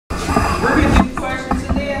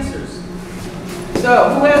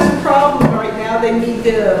So who has a problem right now they need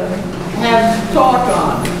to have talk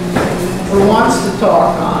on, or wants to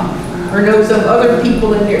talk on, or knows of other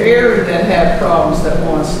people in their area that have problems that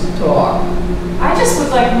wants to talk? I just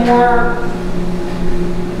would like more,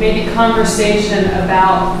 maybe conversation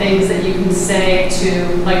about things that you can say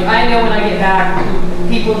to, like, I know when I get back,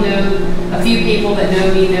 people knew, a few people that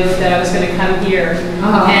know me know that I was going to come here.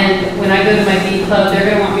 And when I go to my bee club, they're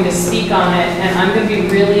going to want me to speak on it, and I'm going to be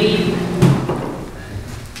really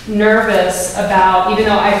nervous about, even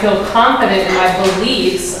though I feel confident in my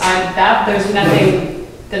beliefs, there's nothing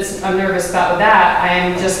I'm nervous about with that. I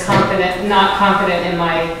am just confident, not confident in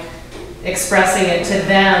my expressing it to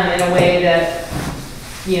them in a way that,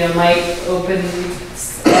 you know, might open a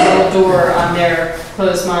little door on their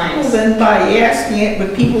closed minds. Well, then by asking it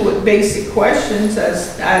with people with basic questions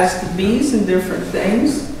as to bees and different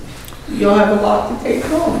things, you'll have a lot to take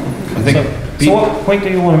home. I think so what point do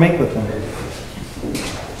you want to make with them?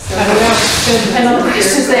 I don't know. It depends on the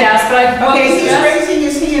questions they ask, but Okay, he's raising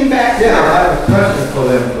his hand back there. Yeah, I have a question for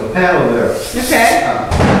them, for the panel there. Okay.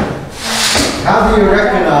 How do you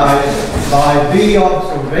recognize by bee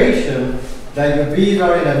observation that your bees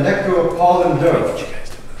are in a nectar or pollen dearth?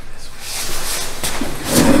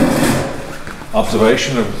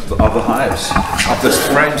 observation of the hives, of the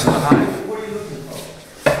frames in the hive. What are you looking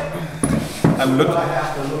for? I'm looking. What I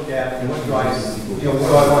have to look at, and what do I, what do I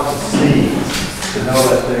want to see to know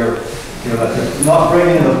that they're not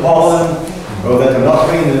bringing in the pollen, or that they're not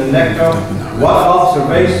bringing in the nectar? What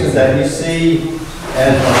observations that you see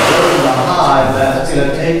as observing the hive that's going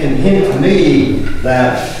to take and hint to me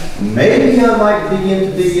that maybe I might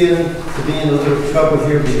begin to be in a little trouble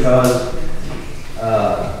here because,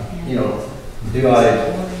 do I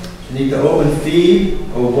need to open feed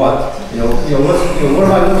or what? What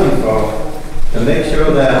am I looking for to make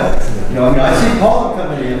sure that, I see pollen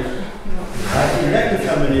coming in, I see nectar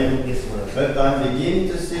coming in, but I'm beginning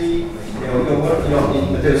to see,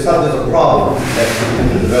 but there's a problem that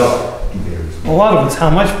begins to develop. A lot of it's how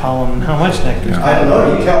much pollen and how much nectar. I don't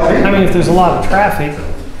know, you tell me. I mean, if there's a lot of traffic,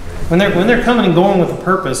 when they're coming and going with a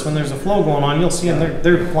purpose, when there's a flow going on, you'll see them,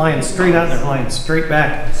 they're flying straight out and they're flying straight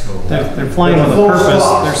back. They're flying with a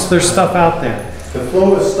purpose. There's stuff out there. The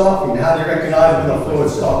flow is stopping. How do you recognize when the flow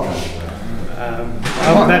is stopping?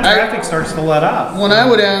 That traffic starts to let up. When I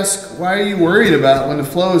would ask, why are you worried about when the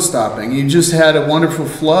flow is stopping? You just had a wonderful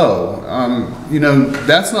flow.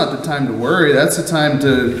 That's not the time to worry. That's the time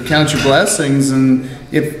to count your blessings, and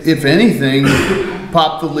if anything,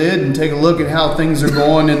 pop the lid and take a look at how things are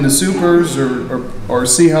going in the supers, or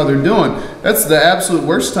see how they're doing. That's the absolute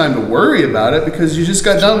worst time to worry about it, because you just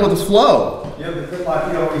got done with the flow. Yeah, because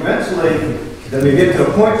eventually, then we get to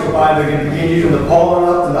a point whereby they're going to begin using the pollen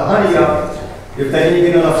up and the honey up if they didn't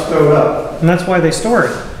get enough stored up. And that's why they store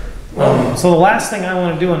it. So the last thing I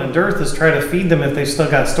want to do in a dearth is try to feed them if they've still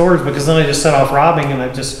got storage, because then I just set off robbing and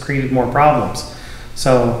I've just created more problems.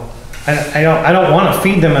 So I don't want to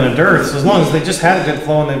feed them in a dearth. So as long as they just had a good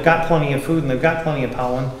flow and they've got plenty of food and they've got plenty of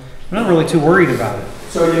pollen, I'm not really too worried about it.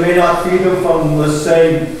 So you may not feed them from, let's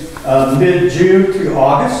say, mid-June to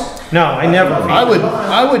August? No, I never feed them.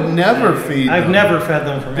 I would never feed them. I've never fed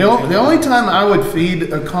them from The only time I would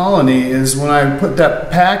feed a colony is when I put that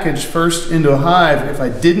package first into a hive. If I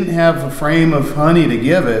didn't have a frame of honey to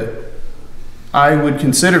give it, I would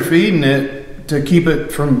consider feeding it to keep it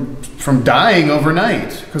from dying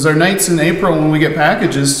overnight. Because our nights in April when we get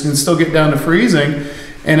packages can still get down to freezing.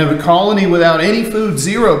 And if a colony without any food,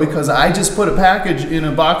 zero, because I just put a package in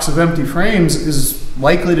a box of empty frames, is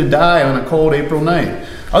likely to die on a cold April night.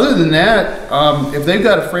 Other than that, if they've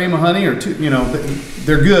got a frame of honey or two,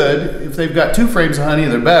 they're good. If they've got 2 frames of honey,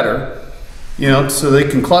 they're better. So they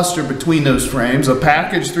can cluster between those frames. A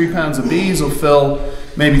package, 3 pounds of bees will fill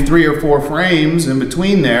maybe 3 or 4 frames in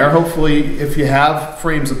between there. Hopefully, if you have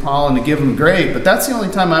frames of pollen to give them, great. But that's the only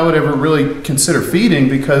time I would ever really consider feeding,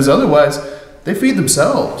 because otherwise, they feed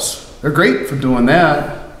themselves. They're great for doing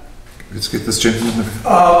that. Let's get this gentleman.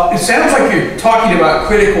 It sounds like you're talking about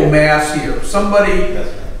critical mass here. Somebody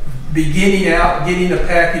beginning out, getting a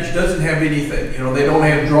package, doesn't have anything. They don't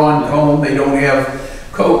have drawn comb, they don't have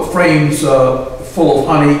coat frames full of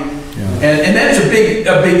honey, and that's a big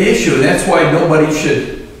issue. And that's why nobody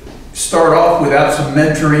should start off without some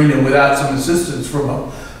mentoring and without some assistance from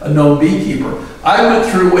a known beekeeper. I went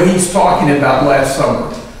through what he's talking about last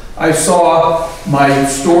summer. I saw my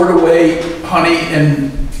stored away honey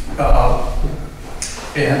and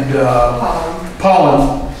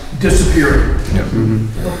pollen disappearing. Yeah.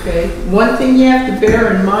 Mm-hmm. Okay. One thing you have to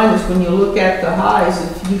bear in mind is when you look at the hives,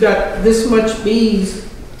 if you got this much bees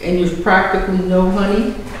and there's practically no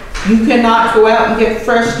honey, You cannot go out and get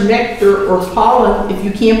fresh nectar or pollen if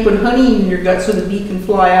you can't put honey in your gut so the bee can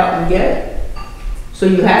fly out and get it. So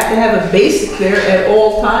you have to have a basic there at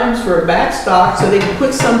all times for a backstock so they can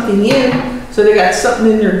put something in, so they got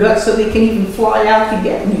something in their gut so they can even fly out to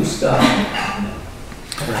get new stuff.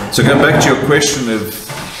 So going back to your question of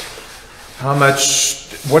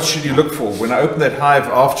what should you look for? When I open that hive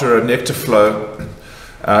after a nectar flow,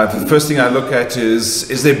 the first thing I look at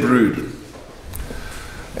is there brood?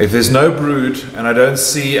 If there's no brood and I don't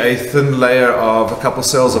see a thin layer of a couple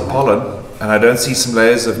cells of pollen and I don't see some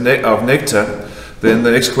layers of nectar, then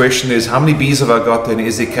the next question is, how many bees have I got, then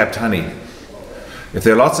is there capped honey? If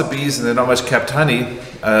there are lots of bees and there's not much capped honey,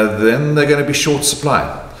 then they're going to be short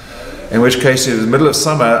supply. In which case, in the middle of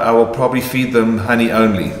summer, I will probably feed them honey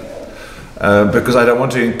only. Because I don't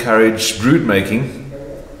want to encourage brood making,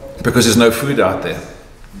 because there's no food out there.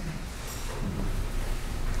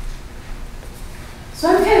 So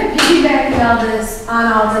I'm kind of piggybacking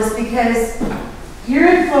on all this because you're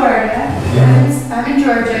in Florida, I'm in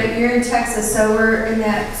Georgia, you're in Texas, so we're in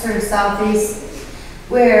that sort of southeast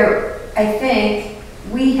where I think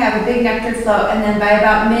we have a big nectar flow, and then by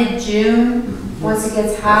about mid-June, once it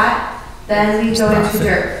gets hot, then we go into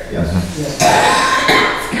dirt.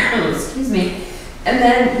 Excuse me. And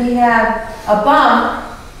then we have a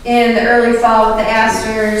bump in the early fall with the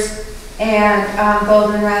asters and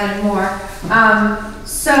goldenrod and more.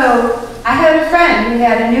 So I had a friend who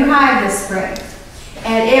had a new hive this spring.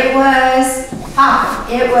 And it was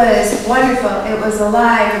popping. It was wonderful. It was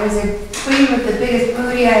alive. It was a queen with the biggest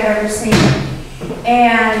booty I've ever seen.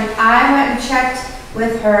 And I went and checked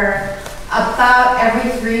with her about every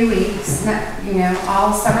 3 weeks, you know,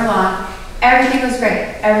 all summer long. Everything was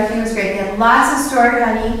great. Everything was great. They had lots of stored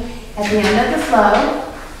honey at the end of the flow.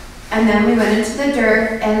 And then we went into the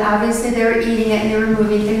dirt, and obviously they were eating it and they were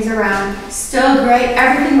moving things around. Still great.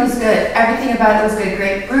 Everything was good. Everything about it was good.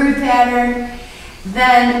 Great brood pattern.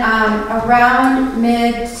 Then around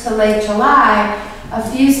mid to late July,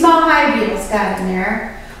 a few small hive beetles got in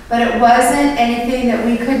there, but it wasn't anything that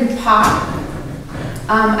we couldn't pop.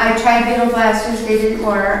 I tried beetle blasters, they didn't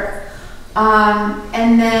work.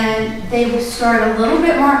 And then they stored a little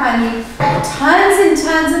bit more honey, tons and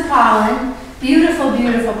tons of pollen, beautiful,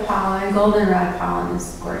 beautiful pollen, goldenrod pollen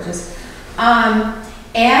is gorgeous.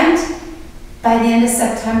 And by the end of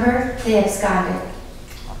September, they absconded.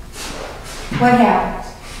 What happened?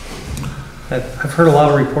 I've heard a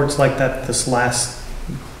lot of reports like that this last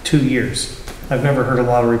 2 years. I've never heard a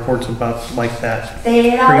lot of reports about like that.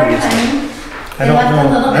 They ate all their honey, they left a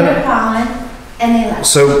little bit of pollen, and they left.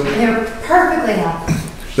 So they were perfectly healthy.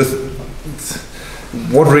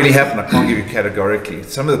 What really happened, I can't give you categorically.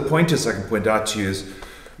 Some of the pointers I can point out to you is,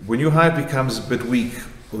 when your hive becomes a bit weak,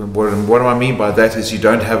 what do I mean by that is you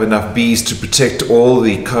don't have enough bees to protect all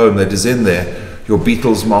the comb that is in there. Your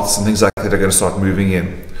beetles, moths and things like that are going to start moving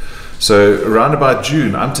in. So around about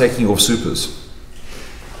June, I'm taking off supers.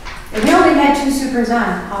 And we only had 2 supers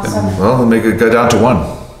on all summer. Well, make it go down to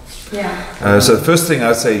 1. Yeah. So the first thing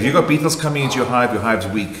I'd say, if you've got beetles coming into your hive's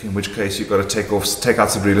weak, in which case you've got to take out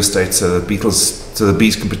some real estate so the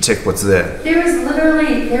bees can protect what's there. There was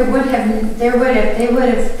literally, they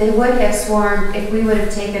would have swarmed if we would have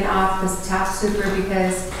taken off this top super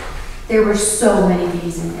because there were so many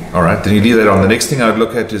bees in there. All right, then you leave that on. The next thing I'd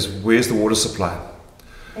look at is, where's the water supply?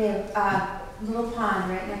 They have a little pond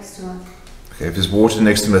right next to them. Okay, if there's water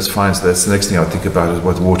next to them, that's fine. So that's the next thing I would think about is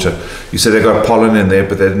what water. You said they got pollen in there,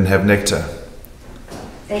 but they didn't have nectar.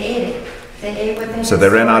 They ate it. They ate what they So they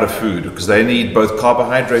ran out of food because they need both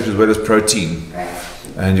carbohydrate as well as protein. Right.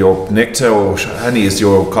 And your nectar or honey is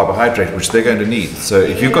your carbohydrate, which they're going to need. So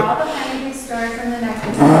if you've got all the honey they stored from the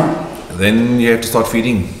nectar, then you have to start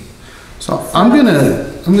feeding. So I'm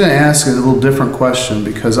gonna ask a little different question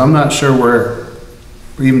because I'm not sure we're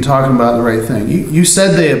even talking about the right thing. You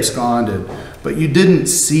said they absconded, but you didn't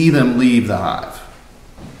see them leave the hive.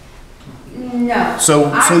 no.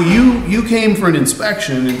 So you came for an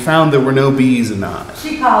inspection and found there were no bees in the hive.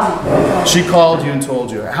 She called me. She called you and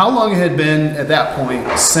told you. How long it had been at that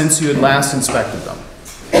point since you had last inspected them?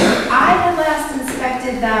 I had last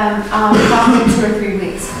inspected them probably 2 or 3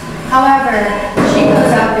 weeks. However, she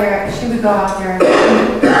goes out there, she would go out there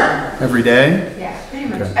Every day? yeah, pretty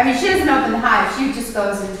much. I mean, she doesn't open the hive, she just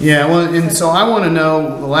goes and... Yeah, well, and so I want to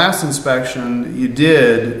know, the last inspection you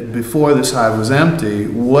did before this hive was empty,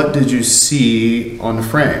 what did you see on the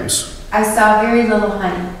frames? I saw very little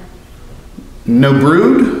honey. No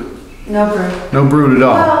brood? No brood. No brood at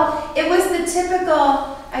all? Well, it was the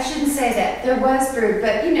typical, I shouldn't say that, there was brood,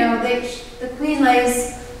 but you know, the queen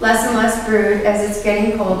lays less and less brood as it's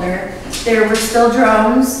getting colder. There were still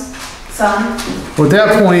drones, sun. Well, at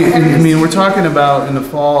that point, I mean, we're talking about in the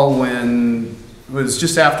fall when it was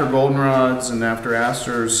just after goldenrods and after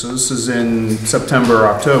asters, so this is in September or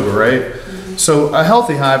October, right? So a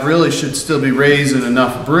healthy hive really should still be raising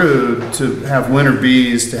enough brood to have winter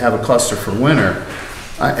bees to have a cluster for winter.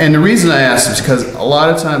 And the reason I ask is because a lot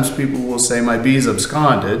of times people will say, my bees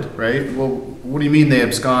absconded, right? Well, what do you mean they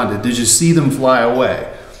absconded? Did you see them fly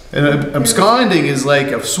away? And absconding is like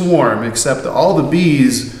a swarm, except all the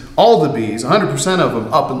bees, 100% of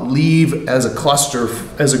them up and leave as a cluster,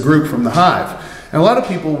 as a group from the hive. And a lot of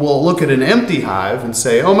people will look at an empty hive and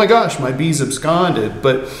say, oh my gosh, my bees absconded,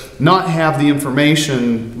 but not have the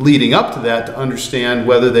information leading up to that to understand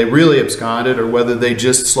whether they really absconded or whether they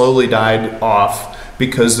just slowly died off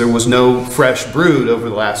because there was no fresh brood over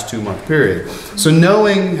the last 2-month period. So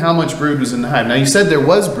knowing how much brood was in the hive. Now you said there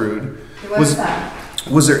was brood.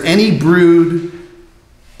 Was there any brood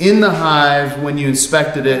in the hive when you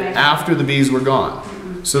inspected it after the bees were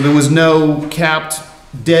gone? So there was no capped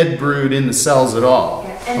dead brood in the cells at all.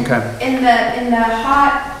 And okay. In the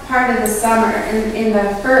hot part of the summer, in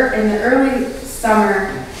the early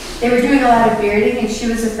summer, they were doing a lot of bearding, and she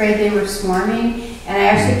was afraid they were swarming. And I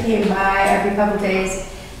actually came by every couple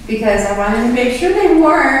days because I wanted to make sure they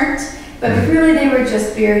weren't, but really they were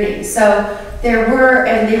just bearding. So there were,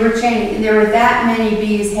 and they were changing, and there were that many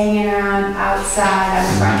bees hanging around outside on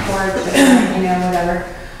the front porch, you know, whatever.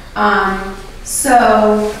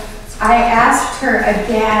 So I asked her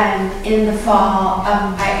again in the fall,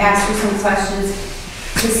 I asked her some questions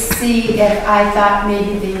to see if I thought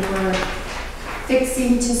maybe they were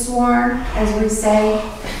fixing to swarm, as we say.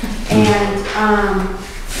 And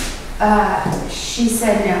she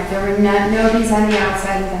said no, there were no bees on the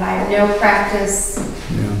outside, that I had no practice,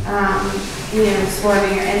 you know,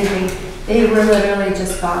 swarming or anything. They were literally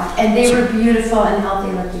just gone. And they were beautiful and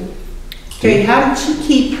healthy looking. Okay, how did she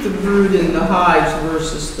keep the brood in the hives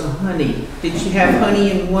versus the honey? Did she have honey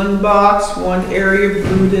in one box, one area,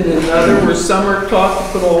 brood in another, where some are taught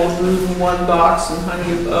to put all the brood in one box and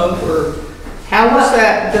honey above, or how was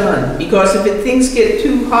that done? Because if things get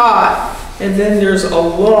too hot and then there's a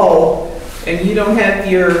lull and you don't have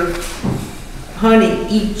your honey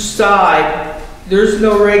each side, there's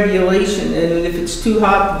no regulation, and if it's too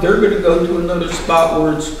hot, they're going to go to another spot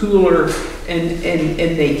where it's cooler and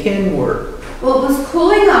they can work. Well, it was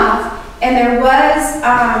cooling off, and there was,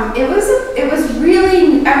 it was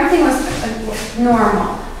really, everything was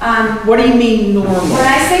normal. What do you mean normal? When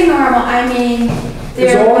I say normal, I mean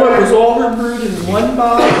was all her brood in one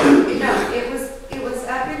box? No, it was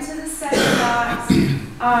up into the center box,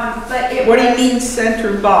 but it What do you mean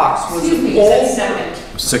center box? Was Excuse it me, all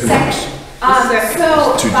Second box.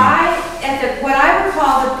 So what I would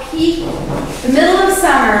call the peak, the middle of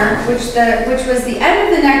summer, which was the end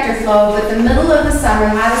of the nectar flow, but the middle of the summer,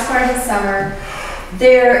 the hottest part of the summer,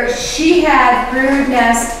 she had brood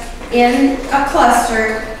nest in a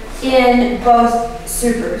cluster in both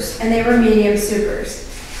supers, and they were medium supers.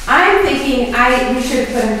 I'm thinking we should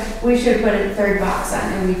have put a third box on,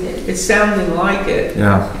 and we did. It's sounding like it.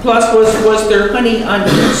 Yeah. Plus, was there honey on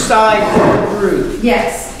each side of the brood?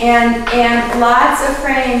 Yes, and lots of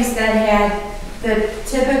frames that had the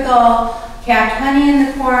typical capped honey in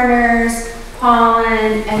the corners,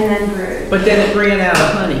 pollen, and then brood. But then it ran out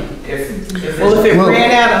of honey. If it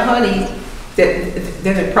ran out of honey,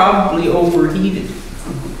 then it probably overheated.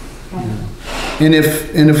 And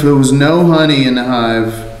if there was no honey in the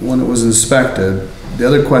hive when it was inspected, the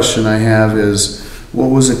other question I have is, what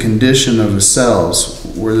was the condition of the cells?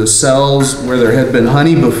 Were the cells where there had been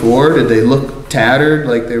honey before, did they look tattered,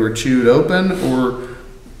 like they were chewed open, or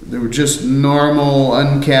they were just normal,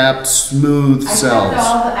 uncapped, smooth cells?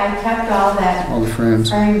 I kept all that. All the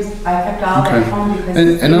frames. I kept all that home because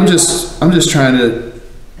And I'm just trying to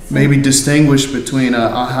maybe distinguish between a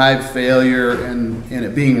hive failure and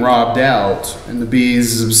it being robbed out and the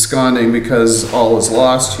bees absconding because all is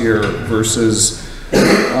lost here versus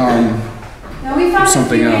no, we found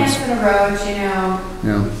something a few else. ants in the road, you know.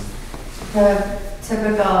 Yeah. The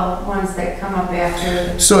typical ones that come up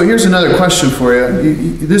after. So here's another question for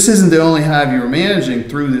you. This isn't the only hive you were managing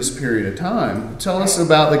through this period of time. Tell us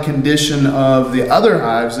about the condition of the other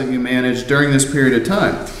hives that you managed during this period of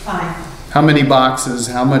time. Fine. How many boxes?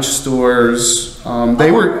 How much stores?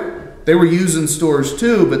 They were using stores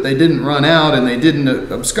too, but they didn't run out and they didn't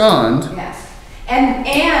abscond. Yes.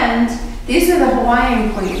 And these are the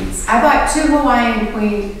Hawaiian queens. I bought 2 Hawaiian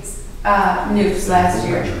queens nukes last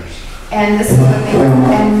year. And this is what they were.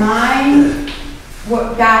 And mine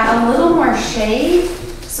got a little more shade.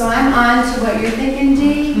 So I'm on to what you're thinking,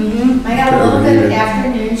 Dee. Mm-hmm. I got a little bit of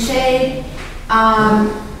afternoon shade.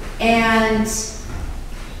 And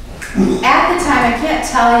at the time, I can't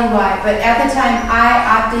tell you why, but at the time, I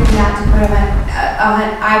opted not to put them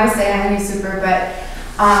I would say a honey super, but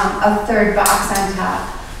a third box on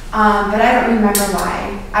top. But I don't remember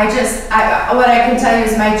why. What I can tell you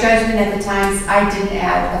is my judgment at the time, I didn't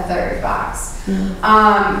add a third box.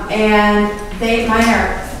 And mine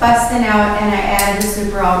are busting out, and I added the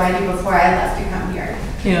super already before I left to come here.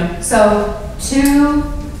 Yeah. So 2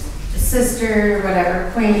 sister,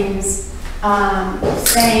 whatever, queens, from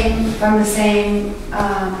the same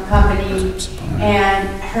company, and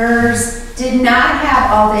hers did not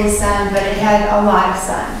have all day sun, but it had a lot of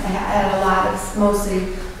sun. It had a lot of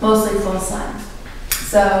mostly full sun.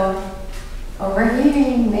 So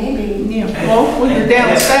overheating, maybe. Yeah. Well, when you're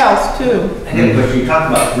down south too. I get what you talk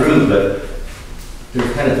about brood, but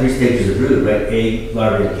there's kind of 3 stages of brood, right? Egg,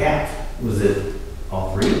 larvae, and cat. Was it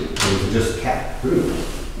all 3, or was it just cat brood?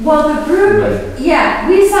 Well, the brood, yeah,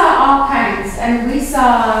 we saw all kinds, and we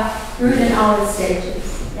saw brood in all its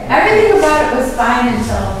stages. Everything about it was fine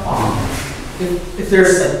until fall. If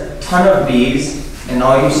there's a ton of bees and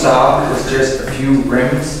all you saw was just a few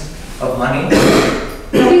rims of honey,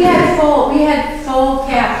 We had full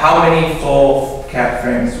cap. how many full cap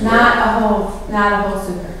frames were? Not a whole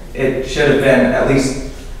super. It should have been at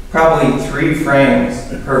least probably 3 frames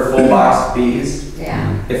per full box of bees.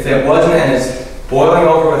 Yeah. If it wasn't and it's boiling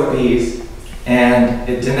over with bees and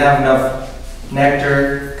it didn't have enough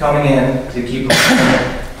nectar coming in to keep them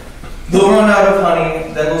coming, they'll run out of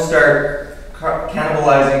honey, then they'll start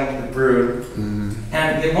cannibalizing the brood,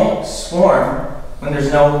 and they won't swarm when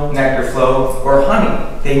there's no nectar flow or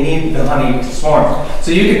honey. They need the honey to swarm.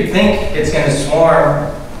 So you could think it's going to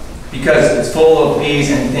swarm because it's full of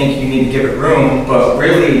bees and you think you need to give it room, but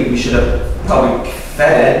really we should have probably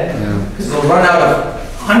fed it because they'll run out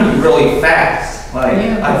of honey really fast. Like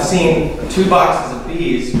I've seen 2 boxes of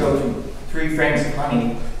bees go through 3 frames of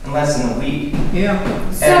honey in less than a week. Yeah.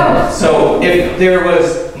 And so if there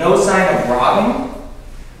was no sign of robbing,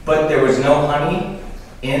 but there was no honey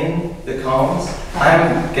in the combs,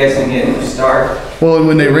 I'm guessing it would start. Well, and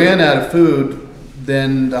when they ran out of food,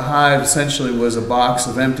 then the hive essentially was a box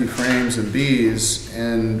of empty frames and bees,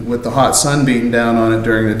 and with the hot sun beating down on it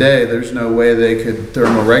during the day, there's no way they could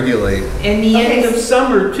thermoregulate. And the end of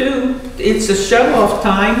summer too, it's a shut-off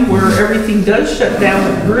time where everything does shut down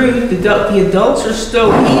with brood. The adults are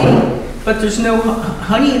still eating, but there's no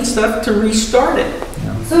honey and stuff to restart it.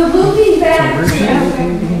 So looping back to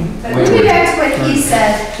what he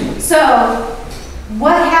said. So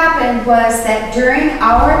what happened was that during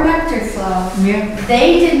our nectar flow,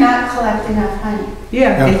 they did not collect enough honey.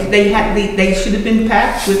 Yeah, they should have been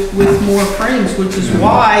packed with more frames, which is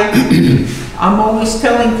why I'm always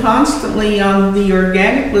telling constantly on the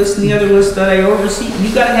organic list and the other list that I oversee,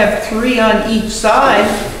 you gotta have 3 on each side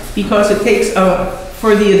because it takes,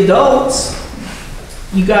 for the adults,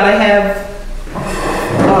 you gotta have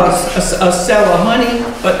a cell of honey,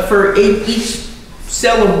 but for each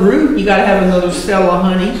cell of brood, you gotta have another cell of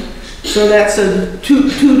honey. So that's a 2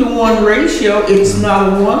 to 1 ratio. It's not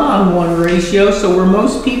a 1-on-1 ratio. So where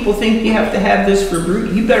most people think you have to have this for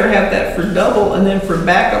brood, you better have that for double, and then for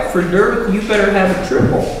backup for dearth, you better have a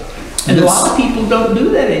triple. And a lot of people don't do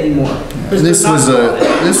that anymore. This was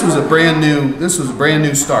a brand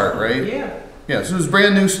new start, right? Yeah. Yeah, so it was a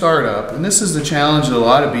brand new startup, and this is the challenge that a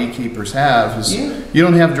lot of beekeepers have, is you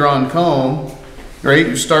don't have drawn comb, right?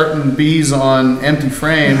 You're starting bees on empty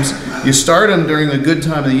frames. You start them during the good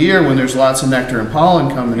time of the year when there's lots of nectar and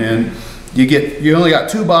pollen coming in. You only got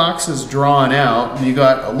 2 boxes drawn out, and you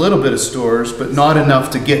got a little bit of stores, but not enough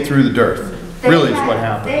to get through the dearth. Really is what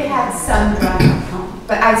happened. They had some drawn comb,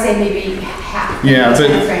 but I'd say maybe half. Yeah,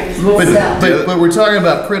 but we're talking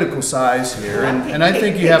about critical size here, and I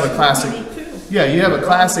think you have a classic. Yeah, you have a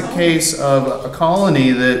classic case of a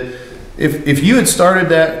colony that if you had started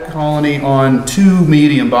that colony on 2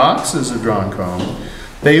 medium boxes of drawn comb,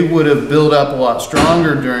 they would have built up a lot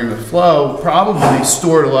stronger during the flow, probably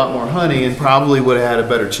stored a lot more honey, and probably would have had a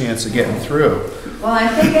better chance of getting through. Well, I'm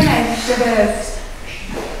thinking I should have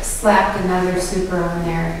slapped another super on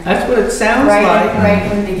there. That's what it sounds like. Right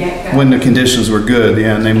when the get-go. When the conditions were good,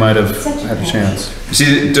 yeah, and they might have had a chance.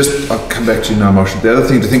 You see, I'll come back to you now, Marshall. The other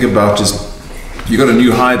thing to think about is you've got a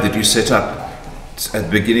new hive that you set up at the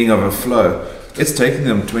beginning of a flow. It's taking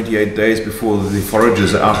them 28 days before the new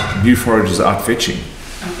foragers are out fetching.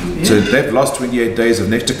 So they've lost 28 days of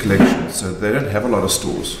nectar collection, so they don't have a lot of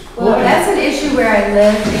stores. Well, that's an issue where I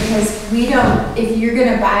live because we don't, if you're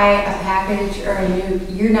gonna buy a package or a new,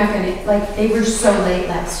 you're not gonna, like, they were so late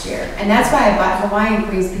last year. And that's why I bought Hawaiian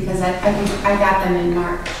queens, because I got them in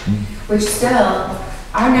March, which still,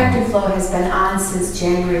 our nectar flow has been on since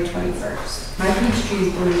January 21st. My peach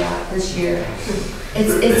trees blew out this year. So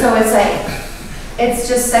it's like, it's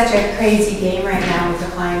just such a crazy game right now with the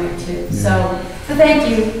climate too. So thank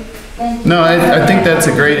you. Thank you. No, I think that's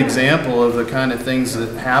a great example of the kind of things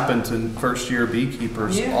that happen to first-year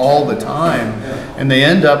beekeepers all the time. And they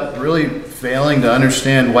end up really failing to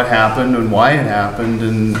understand what happened and why it happened.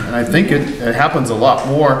 And I think it happens a lot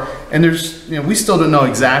more. And there's, we still don't know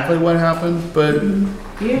exactly what happened, but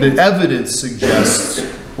the evidence suggests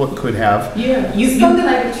what could have. Yeah, you spoken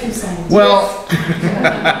like a true scientist. Well,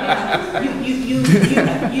 you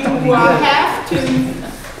have to,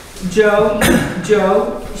 Joe,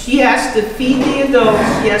 she has to feed the adults,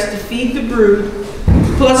 she has to feed the brood.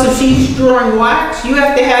 Plus, if she's drawing wax, you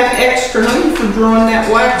have to have extra honey for drawing that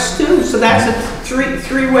wax too. So that's a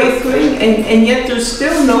three-way thing, and yet there's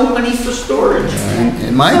still no honey for storage.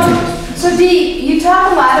 in my case. So Dee, you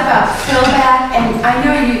talk a lot about fillback, and I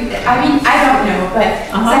know I don't know, but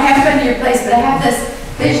 'cause I haven't been to your place, but I have this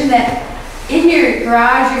vision that in your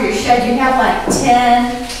garage or your shed, you have like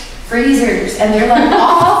 10 freezers, and they're like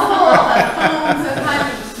all full of combs of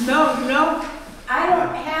honey. No. I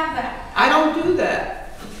don't have that. I don't do that.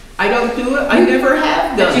 I don't do it. I never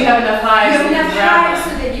have done But you it. have enough hives. You have enough hives so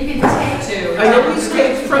that you can take Two. I always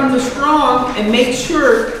take from the strong and make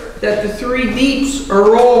sure that the 3 deeps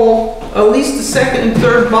are all, at least the second and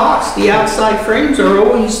third box, the outside frames are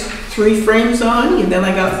always 3 frames of honey, and then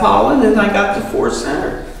I got pollen, and I got the 4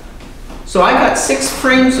 center. So I got 6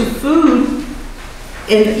 frames of food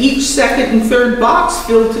in each second and third box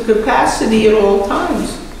filled to capacity at all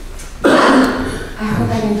times. I hope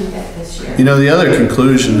I can do that this year. The other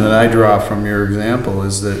conclusion that I draw from your example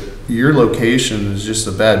is that your location is just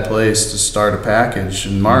a bad place to start a package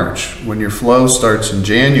in March. When your flow starts in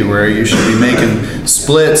January, you should be making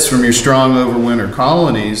splits from your strong overwinter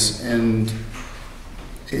colonies, and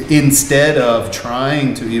instead of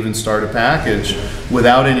trying to even start a package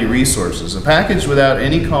without any resources. A package without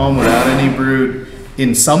any comb, without any brood,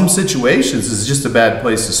 in some situations is just a bad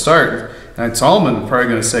place to start. And Solomon is probably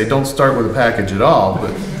going to say, don't start with a package at all,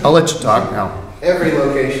 but I'll let you talk now. Every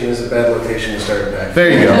location is a bad location to start a package. There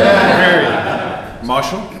you go.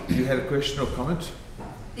 Marshall, you had a question or comment?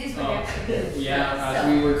 These would actually be Yeah, as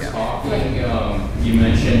we were talking, you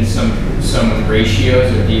mentioned some ratios,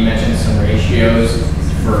 or Dee mentioned some ratios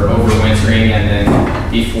for overwintering and then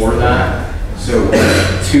before that. So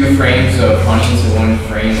 2 frames of honey to 1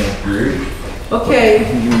 frame of brood. Okay,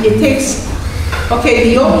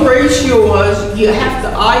 the old ratio was you have to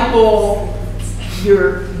eyeball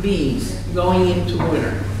your bees going into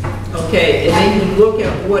winter. Okay, and then you look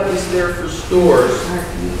at what is there for stores.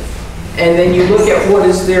 And then you look at what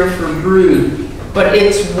is there for brood. But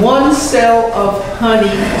it's 1 cell of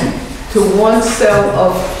honey to 1 cell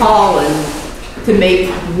of pollen to make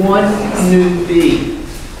 1 new bee.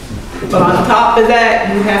 But on top of that,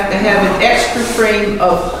 you have to have an extra frame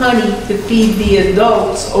of honey to feed the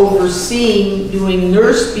adults overseeing doing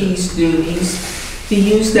nurse bees duties to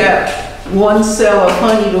use that 1 cell of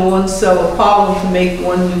honey to 1 cell of pollen to make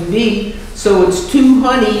 1 new bee. So it's 2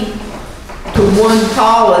 honey to 1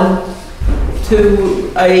 pollen to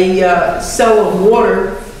a cell of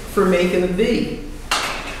water for making a bee.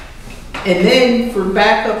 And then for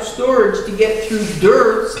backup storage to get through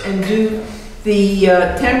dirts and do the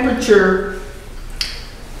temperature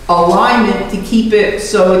alignment to keep it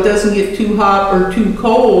so it doesn't get too hot or too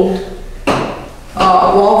cold.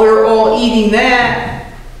 While they're all eating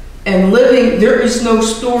that and living, there is no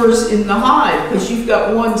stores in the hive because you've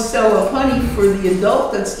got 1 cell of honey for the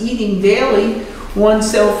adult that's eating daily, 1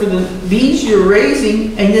 cell for the bees you're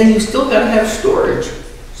raising, and then you still got to have storage.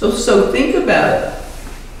 So think about it.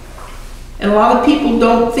 And a lot of people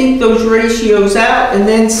don't think those ratios out and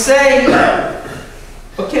then say,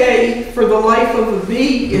 okay, for the life of a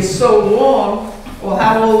bee is so long, well,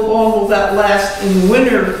 how long will that last in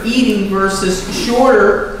winter eating versus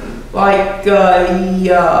shorter, like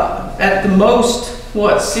at the most,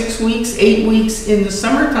 6 weeks, 8 weeks in the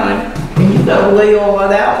summertime, and you've got to lay all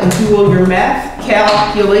that out and do all your math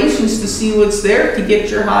calculations to see what's there to get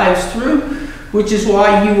your hives through, which is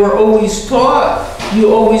why you were always taught,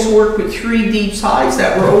 you always work with 3 deep hives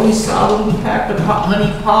that were always solidly packed with honey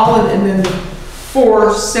pollen, and then the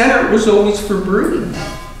 4 center was always for brooding.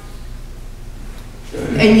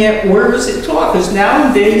 And yet, where is it taught? Because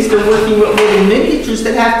nowadays they're working with little miniatures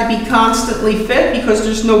that have to be constantly fed because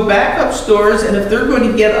there's no backup stores, and if they're going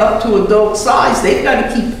to get up to adult size, they've got to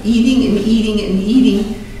keep eating and eating and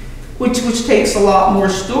eating, which takes a lot more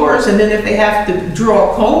stores. And then if they have to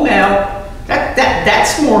draw a comb out,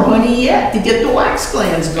 that's more honey yet to get the wax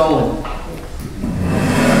glands going.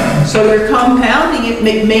 So they're compounding it,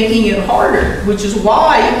 making it harder, which is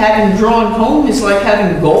why having drawn comb is like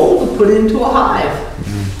having gold to put into a hive.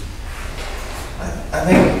 I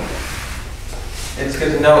think it's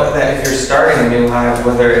good to know that if you're starting a new hive,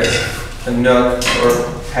 whether it's a nook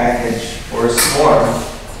or package or a swarm,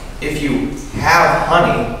 if you have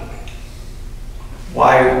honey,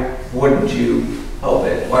 why wouldn't you help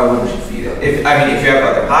it? Why wouldn't you feed it? If you have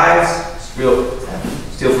other hives, steal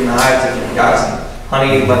from the hives. If you've got some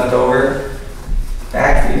honey left over,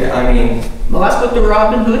 backfeed it. Well, that's what the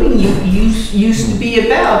Robin Hooding used to be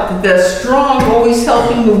about. The strong always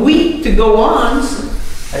helping the weak to go on.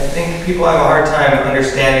 I think people have a hard time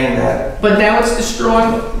understanding that. But now it's the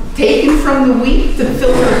strong taken from the weak to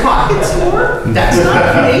fill their pockets more? That's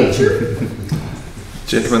not nature.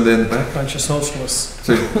 Gentlemen, then back. Bunch of socialists.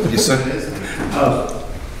 So, yes, sir.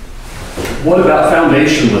 What about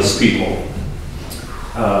foundationless people?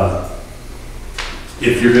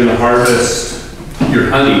 If you're going to harvest your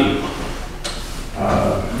honey,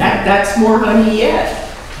 That's more honey yet.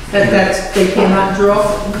 They cannot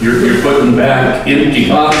draw. you're putting back empty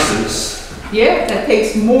boxes. Yeah, that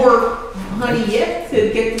takes more honey yet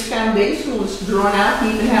to get the foundationalists drawn out,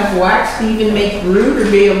 to even have wax, to even make brood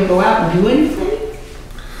or be able to go out and do anything.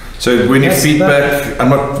 So when you feed back,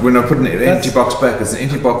 we're not putting an empty box back. It's an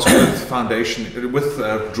empty box with foundation, with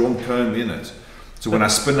drawn comb in it. So when I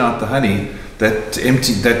spin out the honey, that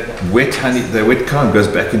wet honey, the wet comb goes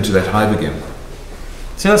back into that hive again.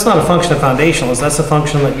 See, that's not a function of foundationals. That's a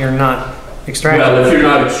function that you're not extracting. Well, if you're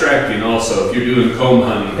not extracting also, if you're doing comb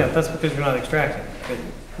honey. Yeah, that's because you're not extracting, but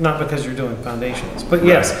not because you're doing foundationals. But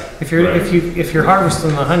yes, if you're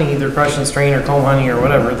harvesting the honey, either crush and strain or comb honey or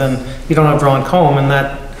whatever, then you don't have drawn comb, and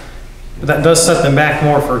that does set them back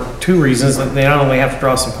more for two reasons. That they not only have to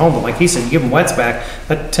draw some comb, but like he said, you give them wets back,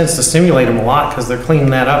 that tends to stimulate them a lot because they're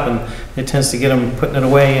cleaning that up, and it tends to get them putting it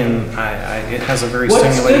away, and it has a very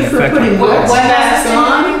stimulating effect.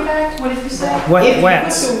 What did you say?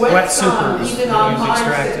 Wets super. Even on hives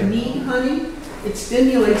that need honey, it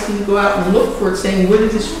stimulates them to go out and look for it, saying, where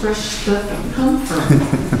did this fresh stuff come from?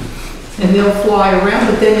 And they'll fly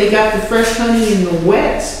around, but then they got the fresh honey in the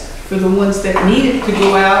wets for the ones that need it to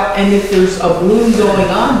go out, and if there's a bloom going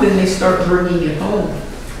on, then they start bringing it home.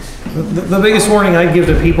 The biggest warning I'd give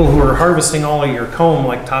to people who are harvesting all of your comb,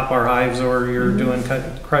 like top bar hives, or you're doing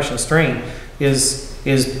crush and strain, is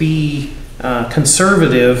be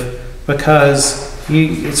conservative, because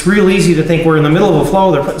it's real easy to think we're in the middle of a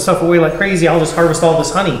flow, they're putting stuff away like crazy, I'll just harvest all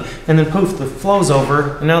this honey, and then poof, the flow's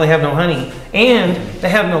over, and now they have no honey, and they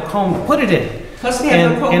have no comb to put it in. Plus they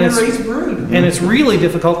have no comb to raise brood. And it's really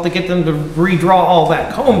difficult to get them to redraw all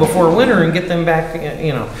that comb before winter and get them back,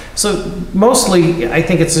 So mostly, I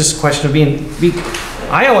think it's just a question of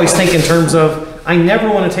I always think in terms of, I never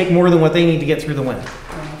want to take more than what they need to get through the winter.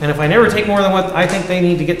 And if I never take more than what I think they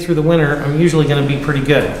need to get through the winter, I'm usually going to be pretty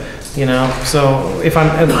good, So if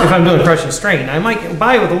I'm doing crush and strain, I might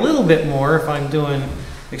buy with a little bit more if I'm doing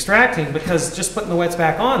extracting, because just putting the wets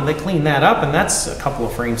back on, they clean that up, and that's a couple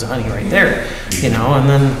of frames of honey right there,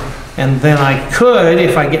 and then I could,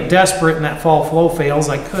 if I get desperate and that fall flow fails,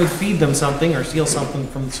 I could feed them something or steal something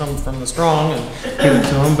from the strong and give it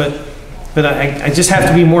to them, but I just have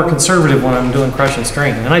to be more conservative when I'm doing crush and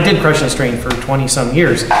strain, and I did crush and strain for 20 some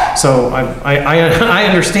years, so I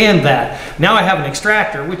understand that. Now I have an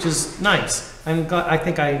extractor, which is nice. I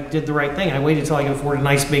think I did the right thing. I waited till I could afford a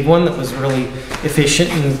nice big one that was really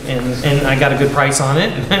efficient, and I got a good price on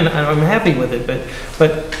it, and I'm happy with it.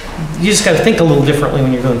 But you just got to think a little differently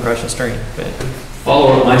when you're doing crush and strain.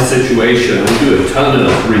 Follow up my situation. I do a ton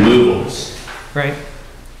of removals. Right.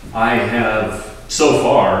 I have so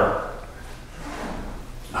far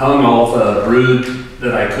hung all the brood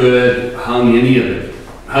that I could, hung any of the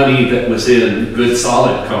honey that was in good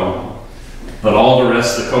solid comb. But all the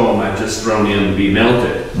rest of the comb I've just thrown in to be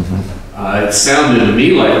melted. It sounded to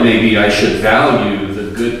me like maybe I should value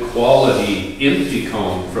the good quality empty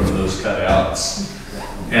comb from those cutouts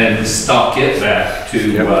and stock it back to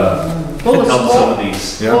help some of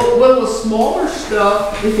these. Well, the smaller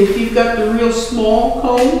stuff, if you've got the real small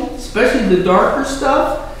comb, especially the darker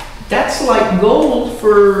stuff, that's like gold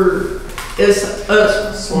for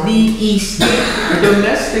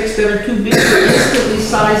domestics that are too big for instantly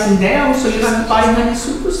sizing down, so you don't have to buy honey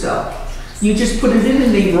supercell. You just put it in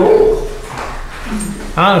and they roll.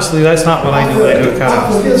 Honestly, that's not what I do. I do a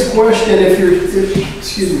cutout. This question,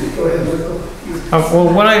 excuse me, go ahead, Michael.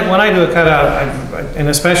 Well, when I do a cutout, and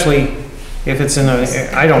especially if it's in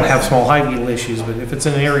I don't have small hive beetle issues, but if it's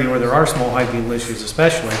in an area where there are small hive beetle issues,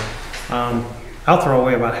 especially, I'll throw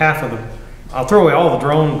away about half of them. I'll throw away all the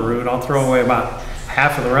drone brood. I'll throw away about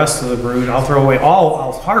half of the rest of the brood. I'll throw away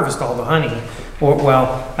I'll harvest all the honey. Or,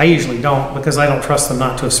 well, I usually don't because I don't trust them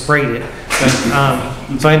not to have sprayed it. But,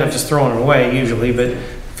 so I end up just throwing it away usually, but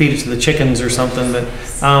feed it to the chickens or something.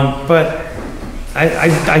 But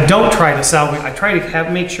I don't try to salvage. I try to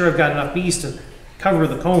make sure I've got enough bees to cover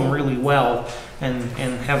the comb really well and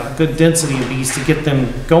have a good density of bees to get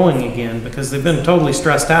them going again because they've been totally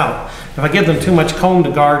stressed out. If I give them too much comb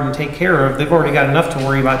to guard and take care of, they've already got enough to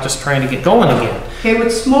worry about just trying to get going again. Okay,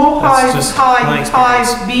 with small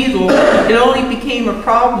hive beetle, it only became a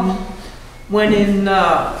problem when in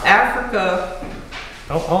Africa.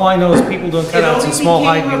 All I know is people doing cutouts in small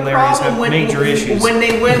hive beetle areas have major issues. When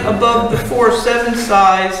they went above the 4-7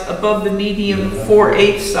 size, above the medium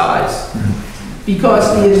 4-8 size.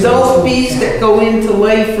 Because the adult bees that go in to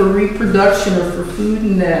lay for reproduction or for food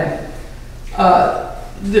and that,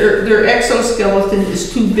 their exoskeleton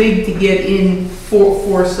is too big to get in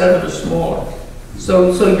 4-7 or smaller.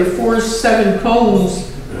 So your 4-7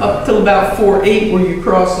 combs up till about 4-8 where you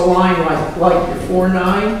cross the line like your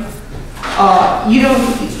 4-9, you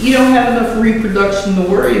don't have enough reproduction to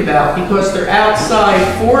worry about because they're outside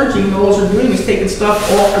foraging. All they're doing is taking stuff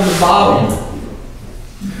off of the bottom.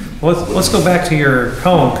 Let's go back to your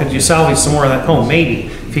comb. Could you salvage some more of that comb?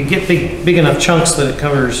 Maybe. If you get big enough chunks that it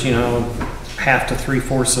covers, half to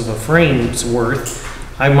 3/4 of a frame's worth,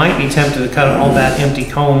 I might be tempted to cut all that empty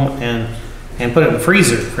comb and put it in the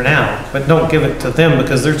freezer for now. But don't give it to them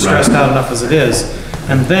because they're stressed out enough as it is.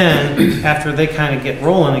 And then after they kind of get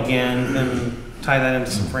rolling again, then tie that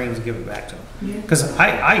into some frames and give it back to them. Because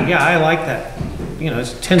I like that.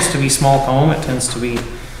 It tends to be small comb. It tends to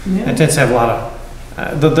have a lot of.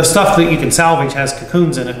 The stuff that you can salvage has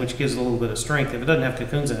cocoons in it, which gives it a little bit of strength. If it doesn't have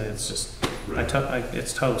cocoons in it, it's just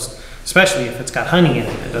it's toast. Especially if it's got honey in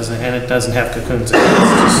it. It doesn't have cocoons in it.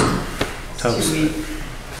 It's just toast.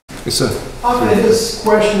 Yes, sir. On this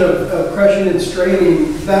question of crushing and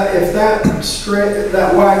straining, if that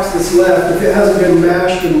wax that's left, if it hasn't been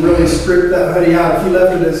mashed and really stripped that honey out, if you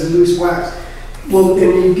left it as loose wax, and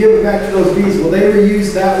you give it back to those bees, will they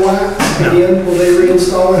reuse that wax again? Will they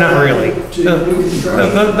reinstall it? Not really.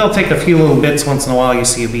 They'll take a few little bits once in a while. You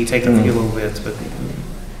see a bee take a few little bits, but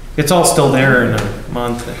it's all still there in a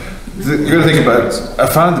month. You got to think about it. I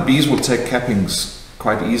found the bees will take cappings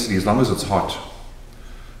quite easily as long as it's hot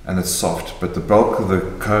and it's soft, but the bulk of the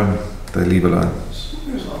comb they leave alone.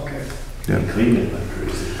 Okay. Yeah.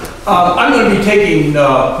 I'm going to be taking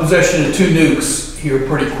possession of 2 nukes here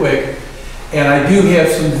pretty quick. And I do have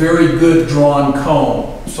some very good drawn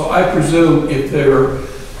comb. So I presume if there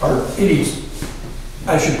are any,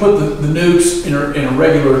 I should put the nukes in a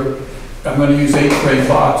regular, I'm going to use 8-frame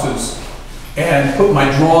boxes and put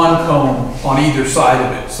my drawn comb on either side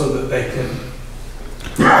of it so that they can.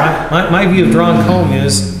 My view of drawn comb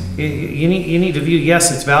is you need to view,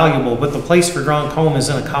 yes, it's valuable, but the place for drawn comb is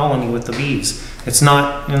in a colony with the bees. It's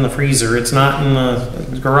not in the freezer. It's not in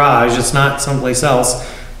the garage. It's not someplace else.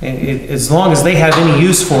 As long as they have any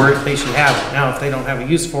use for it, they should have it. Now, if they don't have a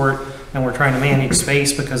use for it, and we're trying to manage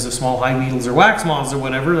space because of small hive beetles or wax moths or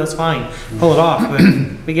whatever, that's fine. Pull it off.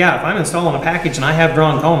 But yeah, if I'm installing a package and I have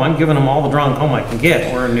drawn comb, I'm giving them all the drawn comb I can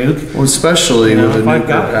get, or a nuke. Well, especially with a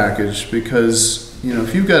nuker package, because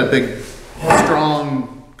if you've got a big,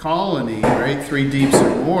 strong colony, right, 3 deeps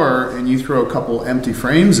or more, and you throw a couple empty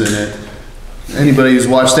frames in it, anybody who's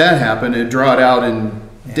watched that happen, it'd draw it out in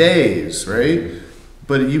days, right?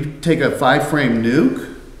 But you take a 5-frame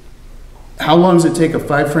nuke, how long does it take a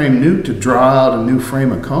 5-frame nuke to draw out a new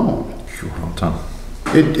frame of comb? Sure, all the time.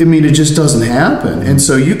 It just doesn't happen. And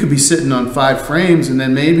so you could be sitting on 5 frames, and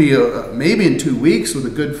then maybe in 2 weeks with a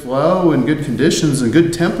good flow and good conditions and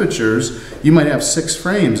good temperatures, you might have 6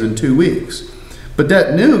 frames in 2 weeks. But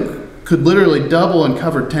that nuke could literally double and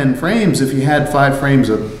cover 10 frames if you had 5 frames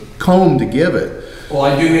of comb to give it. Well,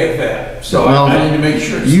 I do have that, so I need to make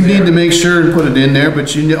sure it's You there. need to make sure and put it in there,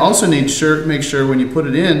 but you also need to make sure when you put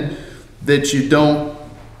it in that you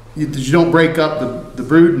don't break up the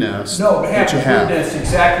brood nest. No, that you have the brood nest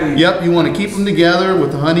exactly. Yep, you want to keep them together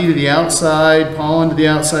with the honey to the outside, pollen to the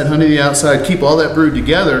outside, honey to the outside. Keep all that brood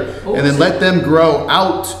together, and then let them grow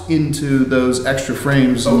out into those extra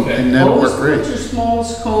frames, and that'll work great. Put your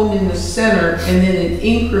smallest comb in the center, and then in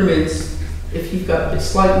increments. If you've got the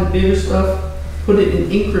slightly bigger stuff, put it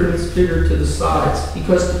in increments bigger to the sides,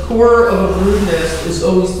 because the core of a brood nest is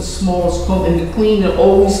always the smallest comb, and the queen will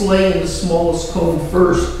always lay in the smallest comb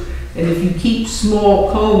first. And if you keep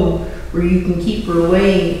small comb where you can keep her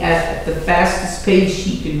laying at the fastest pace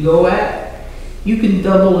she can go at, you can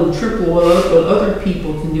double and triple what other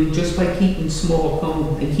people can do just by keeping small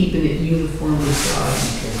comb and keeping it uniformly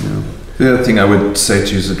sized. Yeah. The other thing I would say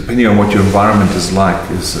to you is that depending on what your environment is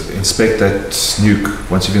like, is inspect that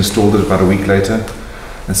nuke once you've installed it about a week later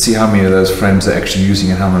and see how many of those frames are actually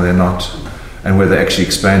using and how many they're not, and where they're actually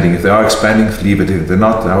expanding. If they are expanding, leave it. If they're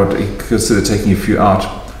not, I would consider taking a few out.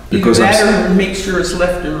 Either that or make sure it's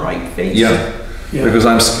left and right face. Yeah, because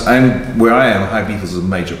I'm where I am, high beetles is a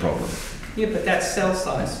major problem. Yeah, but that's cell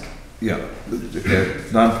size. Yeah, okay,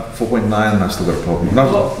 4.9, and I've still got a problem.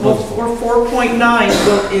 Well, for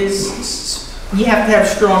 4.9 is, you have to have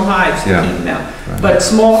strong hives to keep them out. Right. But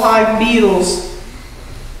small hive beetles,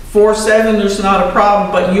 4.7, there's not a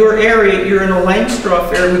problem, but your area, you're in a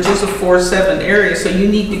Langstroth area, which is a 4.7 area, so you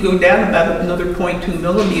need to go down about another 0.2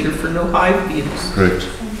 millimeter for no hive beetles. Correct.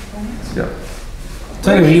 Yeah.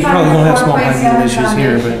 So anyway, you probably don't have small hive beetle issues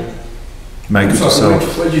here, but make it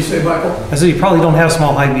yourself. What did you say, Michael? I said you probably don't have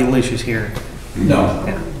small hive beetle issues here. No.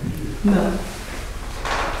 No.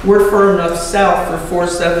 We're far enough south for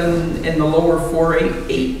 4.7 in the lower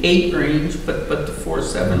 4.8 range, but the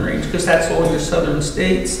 4.7 range, because that's all your southern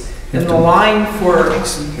states. And the line for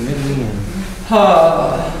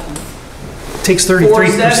takes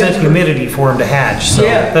 33% humidity for them to hatch, so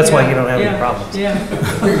that's why you don't have any problems.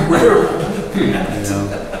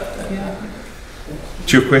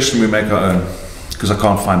 To your question, we make our own, because I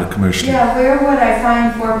can't find it commercially. Yeah, where would I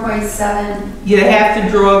find 4.7? You have to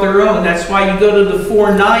draw their own. That's why you go to the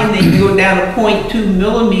 4.9, then you go down to 0.2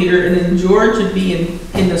 millimeter, and then Georgia being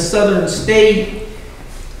in the southern state,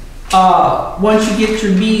 once you get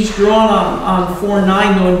your bees drawn on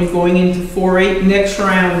 4.9, when you're going into 4.8, next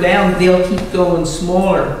round down, they'll keep going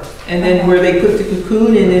smaller. And then where they put the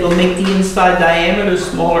cocoon in, it'll make the inside diameter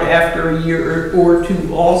smaller after a year or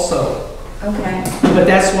two also. Okay. But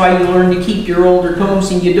that's why you learn to keep your older combs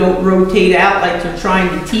and you don't rotate out like they're trying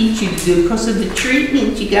to teach you to do. Because of the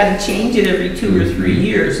treatment, you got to change it every 2 or 3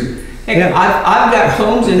 years. Heck, I've got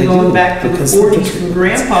combs in going back to the 40s from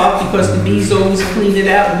Grandpa because the bees always clean it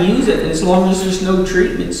out and use it. And as long as there's no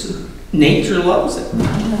treatments, nature loves it.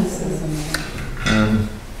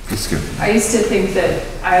 It's good. I used to think that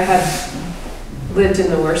I had lived in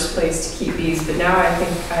the worst place to keep bees, but now I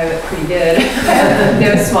think I have it pretty good. I have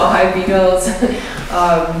no small hive beetles.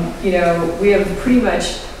 You know, we have pretty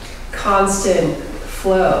much constant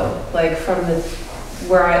flow, like from the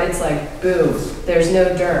where it's like boom, there's no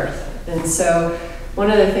dearth. And so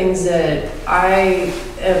one of the things that I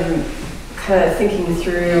am kind of thinking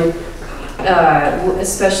through,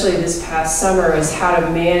 especially this past summer, is how to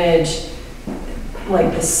manage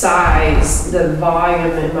like the size, the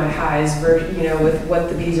volume in my hives, you know, with what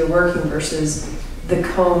the bees are working versus the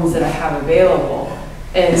combs that I have available.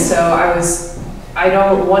 And so I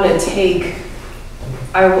don't want to take,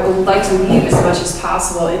 I would like to leave as much as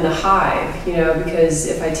possible in the hive, you know, because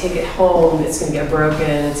if I take it home, it's going to get broken,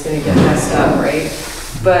 it's going to get messed up, right?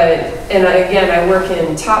 But, and again, I work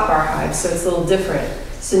in top bar hives, so it's a little different.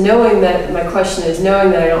 So knowing that, my question is,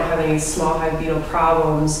 knowing that I don't have any small hive beetle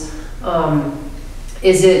problems, do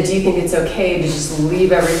you think it's okay to just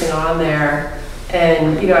leave everything on there?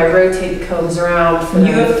 And, you know, I rotate the combs around for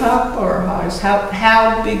You have top bar hives.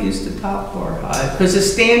 How big is the top bar hive? Because a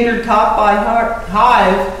standard top bar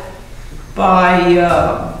hive by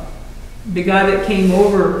the guy that came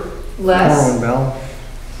over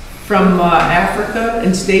from Africa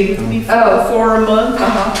and stayed with me for a month,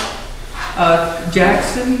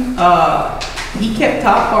 Jackson, he kept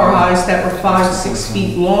top bar hives that were 5 to 6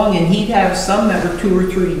 feet long, and he'd have some that were 2 or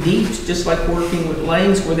 3 deep, just like working with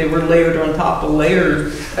lanes where they were layered on top of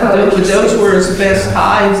layers. But those were his best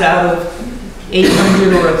hives out of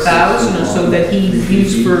 800 or 1,000 or so that he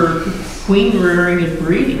used for queen rearing and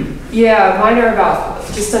breeding. Yeah, mine are about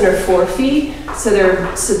just under 4 feet, so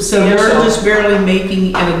they're substantial. So you're just barely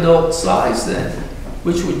making an adult size then,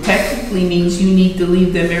 which would technically means you need to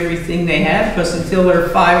leave them everything they have, because until they're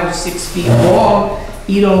 5 or 6 feet long,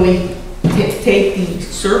 you'd only take the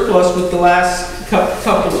surplus with the last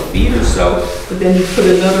couple of feet or so, but then you put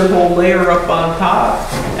another whole layer up on top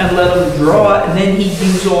and let them draw it, and then he'd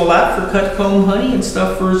use all that for cut comb honey and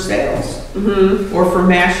stuff for sales. Or for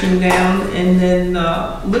mashing down and then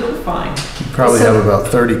liquefying. You probably have about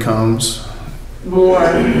 30 combs. More,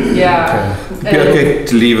 yeah. It'd be okay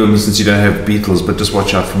to leave them since you don't have beetles, but just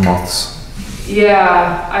watch out for moths.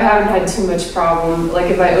 Yeah, I haven't had too much problem. Like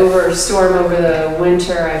if I storm over the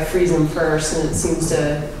winter, I freeze them first, and it seems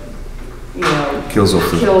to, you know, kills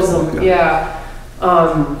them. Yeah.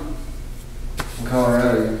 In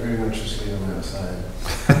Colorado, you pretty much just leave them outside.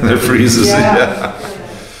 They're freezes. Yeah.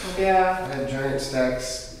 I had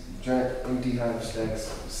giant empty hive stacks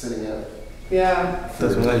sitting out. Yeah.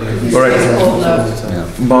 That's what I do. All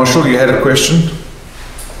right. Marshall, you had a question?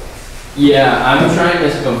 Yeah, I'm trying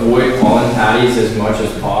to avoid pollen patties as much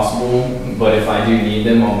as possible, but if I do need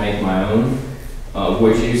them, I'll make my own.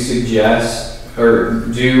 Would you suggest, or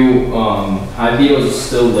do hive beetles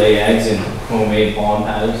still lay eggs in homemade pollen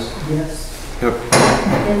patties? Yes. Yep.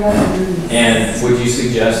 And would you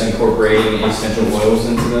suggest incorporating essential oils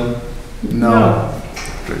into them? No.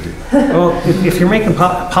 Well, if you're making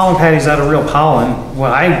pollen patties out of real pollen,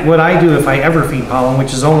 what I do if I ever feed pollen,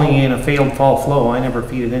 which is only in a failed fall flow, I never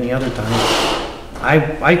feed it any other time,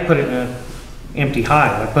 I put it in an empty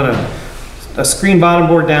hive. I put a screen bottom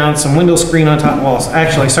board down, some window screen on top. Well,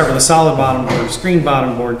 actually I start with a solid bottom board, screen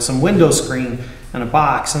bottom board, some window screen, and a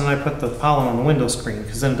box, and then I put the pollen on the window screen,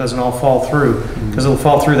 because then it doesn't all fall through, because it'll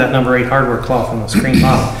fall through that number 8 hardware cloth on the screen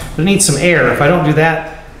bottom. But it needs some air. If I don't do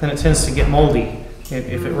that, then it tends to get moldy.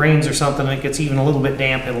 If it rains or something and it gets even a little bit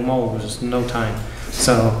damp, it'll mold in just no time.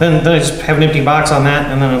 So then I just have an empty box on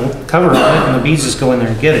that, and then a cover on it, and the bees just go in there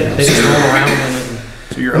and get it. They just roll around in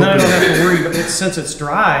it. And then I don't have to worry, but since it's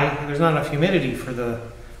dry, there's not enough humidity for the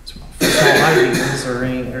small hive beetles or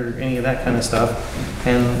any of that kind of stuff.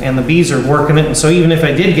 And the bees are working it, and so even if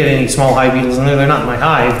I did get any small hive beetles in there, they're not in my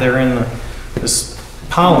hive, they're in this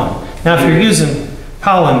pollen. Now if you're using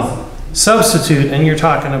pollen substitute and you're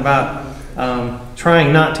talking about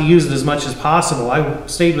trying not to use it as much as possible. I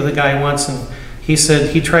stayed with a guy once, and he said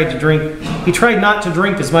he tried not to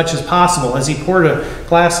drink as much as possible as he poured a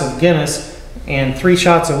glass of Guinness and 3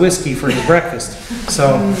 shots of whiskey for his breakfast.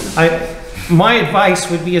 So my advice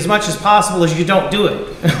would be, as much as possible as you don't do it.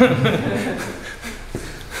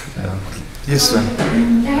 Yes, sir.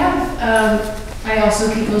 I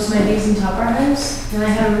also keep most of my bees in top bar hives, and I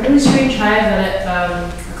have a really strange hive that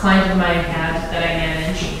a client of mine had that I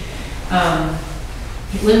manage.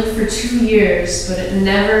 It lived for 2 years, but it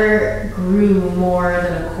never grew more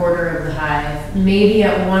than a quarter of the hive. Maybe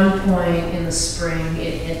at one point in the spring,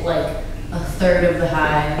 it hit like a third of the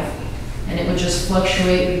hive, and it would just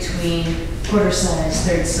fluctuate between quarter size,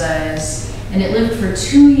 third size, and it lived for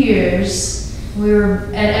 2 years.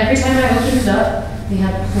 And every time I opened it up, they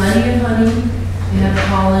had plenty of honey, they had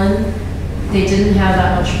pollen, they didn't have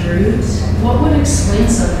that much brood. What would explain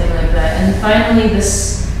something like that? And finally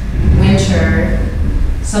this winter,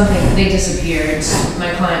 they disappeared.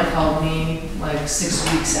 My client called me like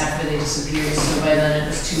 6 weeks after they disappeared, so by then it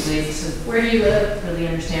was too late to, where do you live? Really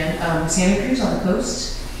understand. Santa Cruz on the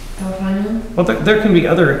coast, California. Well, there can be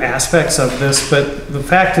other aspects of this, but the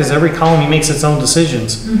fact is every colony makes its own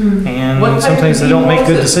decisions. And sometimes they don't make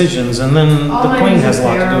good decisions, and then the queen has a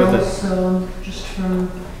lot to do with it. So just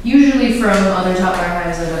usually from other top bar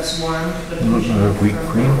hives that have swarmed, but Weak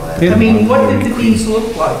queen. I mean, what did the bees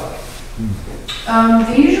look like?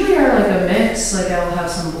 They usually are like a mix, like I'll have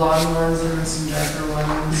some blonde ones and then some darker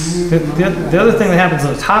ones. The other thing that happens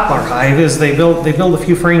in the top bar hive is they build a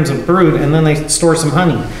few frames of brood, and then they store some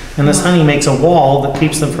honey. And this honey makes a wall that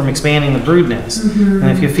keeps them from expanding the brood nest. And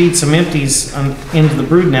if you feed some empties into the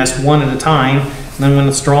brood nest one at a time, and then when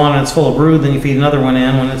it's drawn and it's full of brood, then you feed another one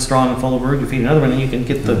in. When it's drawn and full of brood, you feed another one, and you can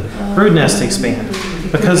get the brood nest to expand.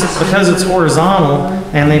 Because it's horizontal,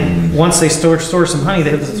 and once they store some honey,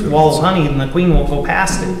 they have this wall of honey, and the queen won't go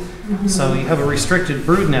past it. So you have a restricted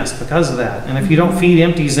brood nest because of that. And if you don't feed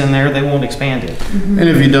empties in there, they won't expand it. And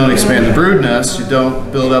if you don't expand the brood nest, you don't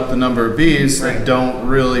build up the number of bees that don't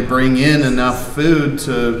really bring in enough food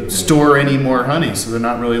to store any more honey. So they're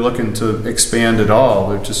not really looking to expand at all.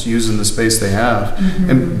 They're just using the space they have.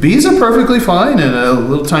 And bees are perfectly fine in a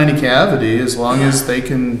little tiny cavity as long as they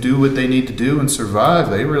can do what they need to do and survive.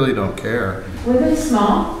 They really don't care. Were they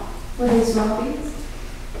small? Were they small bees?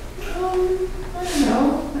 I don't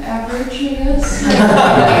know. Average, I guess.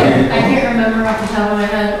 I can't remember off the top of my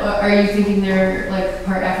head. Are you thinking they're like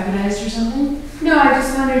part Africanized or something? No, I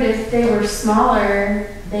just wondered if they were smaller,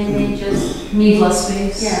 they may just need less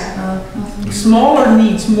space. Yeah. Smaller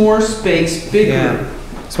needs more space, bigger. Yeah.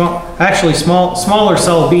 Smaller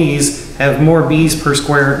cell bees have more bees per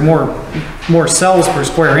square, more cells per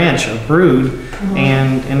square inch of brood,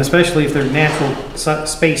 and especially if they're natural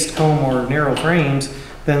spaced comb or narrow frames,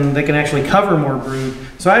 then they can actually cover more brood.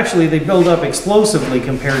 So actually they build up explosively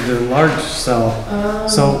compared to large cell.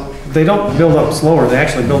 So they don't build up slower, they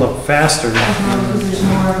actually build up faster. Because there's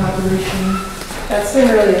more population. That's been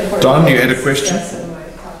really important. Don, you had a question? Yeah,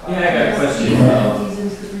 I got a question.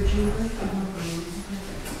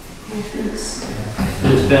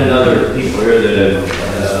 There's been other people here that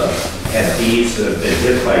have had bees that have been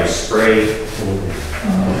hit by spray,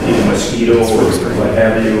 either mosquito or what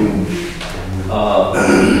have you.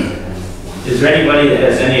 Is there anybody that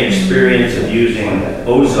has any experience of using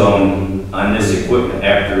ozone on this equipment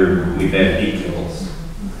after we've had bee kills?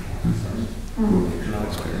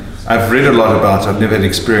 I I've read a lot about it. I've never had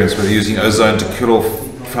experience with using ozone to kill off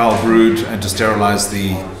foul brood and to sterilize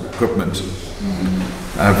the equipment.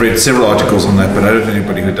 I've read several articles on that, but I don't know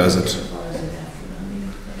anybody who does it.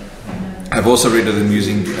 I've also read of them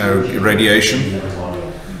using radiation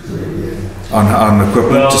on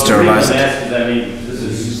equipment to sterilize it. I mean, this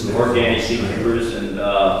is organic seekers, and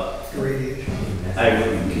I'm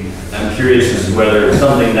curious as to whether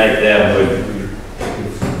something like that would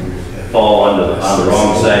fall on the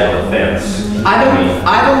wrong side of the fence. I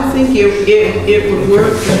don't think it would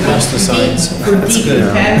work for pesticides. For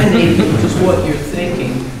decontaminating, which is what you're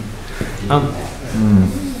thinking.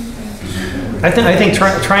 I think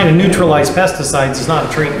trying to neutralize pesticides is not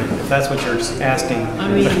a treatment, if that's what you're asking. I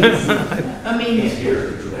mean,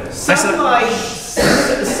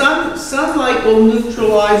 sunlight will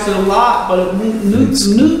neutralize it a lot, but it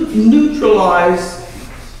won't neutralize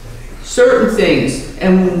certain things.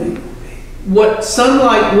 And what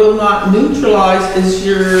sunlight will not neutralize is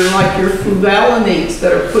your fluvalinates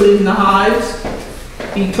that are put in the hives,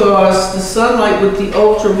 because the sunlight with the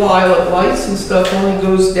ultraviolet lights and stuff only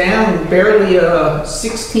goes down barely a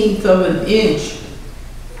 1/16 of an inch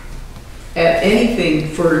at anything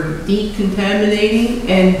for decontaminating.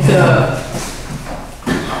 And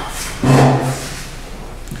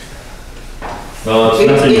well, it's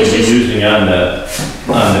nothing you'd be using on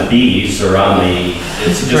the bees or on the,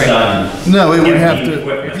 it's just on. No, it would have to,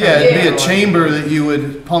 yeah, it'd be a chamber that you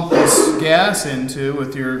would pump this gas into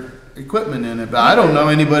with your equipment in it. But I don't know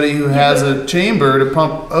anybody who has a chamber to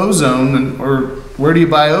pump ozone, or where do you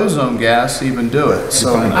buy ozone gas to even do it?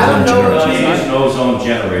 So I don't know. You use an ozone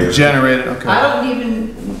generator. Generator, okay. I don't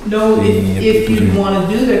even know if you'd want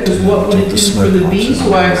to do that, because what would it do for the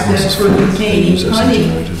beeswax then for containing honey,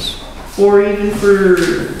 or even for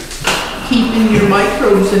keeping your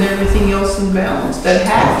microbes and everything else in balance that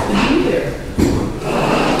have to be there?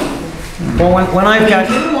 Well, when I've got,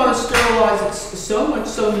 you didn't want to sterilize it so much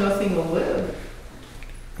so nothing will live.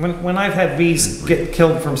 When I've had bees get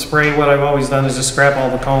killed from spray, what I've always done is just scrap all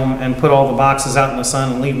the comb and put all the boxes out in the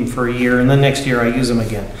sun and leave them for a year, and then next year I use them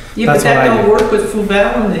again. Yeah, That's but that what I don't do. work with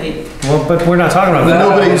fluvalinate. Well, but we're not talking about that.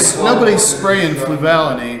 Nobody's spraying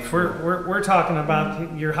fluvalinate. We're talking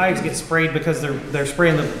about your hives get sprayed because they're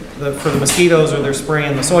spraying for the mosquitoes, or they're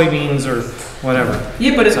spraying the soybeans or whatever.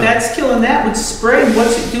 Yeah, but if that's killing that with spray,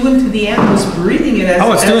 what's it doing to the animals breathing it?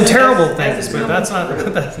 It's doing terrible things, but that's not.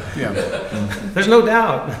 Yeah. There's no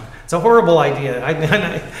doubt. It's a horrible idea. I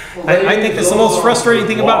think that's the most frustrating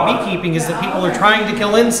thing about beekeeping is that people are trying to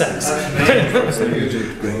kill insects.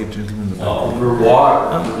 For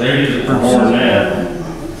water. They use it for more than that.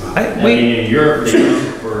 In Europe, they use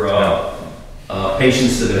it for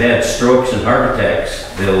patients that have had strokes and heart attacks.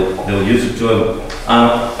 They'll use it to them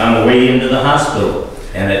on the way into the hospital,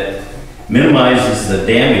 and it minimizes the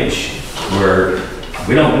damage, where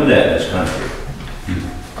we don't do that in this country.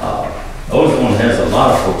 Ozone has a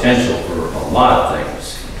lot of potential for a lot of things.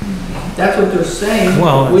 That's what they're saying.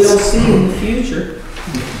 Well, we'll see in the future.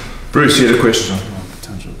 Bruce, you had a question.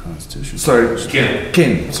 Potential constitution. Sorry,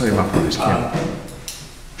 Ken. Sorry, my apologies, Ken.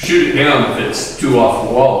 Shoot it down if it's too off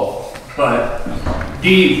the wall. But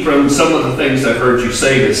Dee, from some of the things I've heard you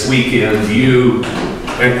say this weekend,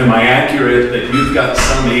 am I accurate that you've got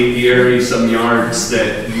some apiary, some yards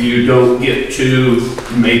that you don't get to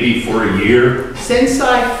maybe for a year? Since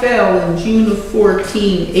I fell in June of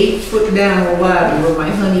 14, 8 foot down a ladder where my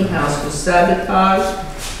honey house was sabotaged,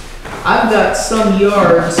 I've got some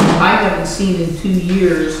yards I haven't seen in 2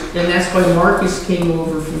 years, and that's why Marcus came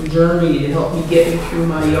over from Germany to help me get me through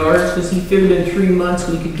my yards, because he figured in 3 months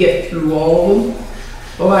we could get through all of them.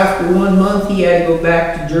 Well, after 1 month, he had to go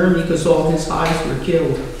back to Germany because all his hives were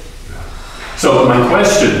killed. So my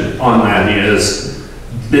question on that is,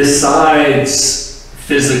 besides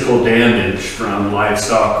physical damage from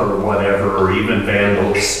livestock or whatever, or even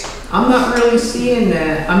vandals, I'm not really seeing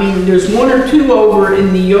that. I mean, there's 1 or 2 over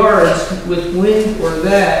in the yards with wind or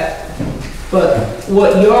that, but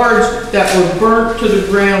what yards that were burnt to the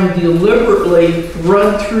ground deliberately,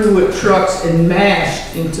 run through with trucks and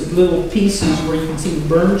mashed into little pieces where you can see the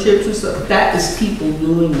burn chips and stuff, that is people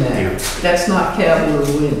doing that. That's not cattle or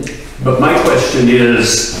wind. but my question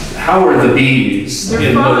is, how are the bees They're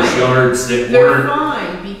in fine. those yards that They're weren't?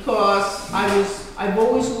 fine, because I've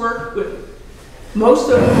always worked with, most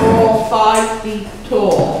of them are all 5 feet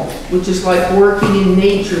tall, which is like working in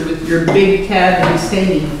nature with your big cavities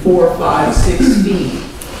hanging 4, 5, 6 feet.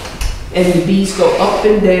 And the bees go up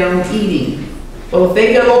and down eating. Well, if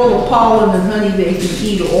they got all the pollen and honey they can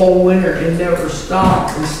eat all winter and never stop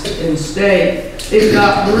and stay, they've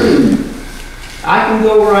got brood. I can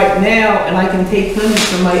go right now and I can take honey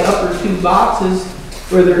from my upper 2 boxes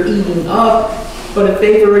where they're eating up. But if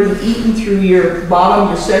they've already eaten through your bottom,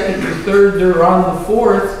 your second, your third, they're on the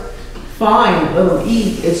fourth, fine, let them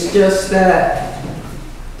eat. It's just that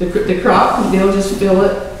the crop, they'll just fill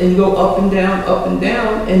it and go up and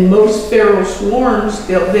down, and most feral swarms,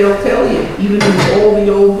 they'll tell you, even in all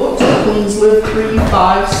the old books, the queens live 3,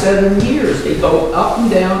 5, 7 years. They go up and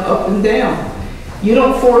down, up and down. You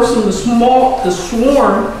don't force them to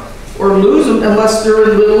swarm or lose them unless they're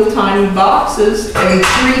in little tiny boxes and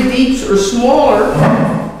 3 deeps or smaller.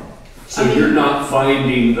 So you're not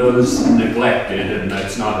finding those neglected, and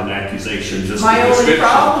that's not an accusation, just a My only description.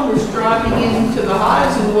 problem is driving into the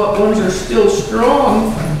hives, and what ones are still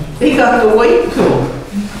strong, they got the weight to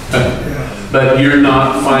them. But you're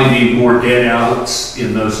not finding more dead outs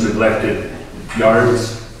in those neglected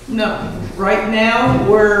yards? No, right now,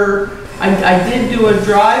 I did do a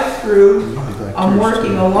drive-through. I'm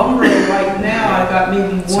working a lumber right now. I got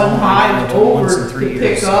maybe one hive over to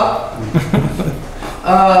pick up.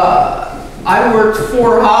 I worked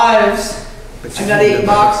 4 hives. I got 8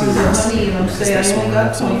 boxes of honey, and I'm saying I only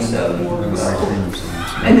got 27 more to go.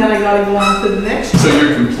 And then I gotta go on to the next. So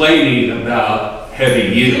you're complaining about heavy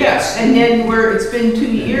yields? Yes, and then where it's been 2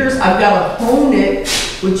 years, I've gotta hone it,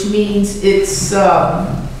 which means it's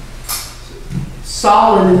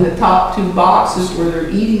solid in the top 2 boxes where they're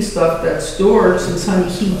eating stuff that's stored, since honey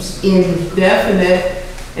keeps indefinite.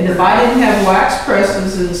 And if I didn't have wax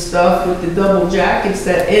presses and stuff with the double jackets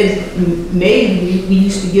that Ed made, we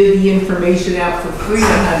used to give the information out for free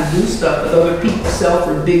on how to do stuff that other people sell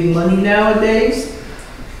for big money nowadays.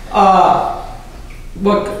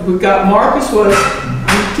 What we got Marcus was,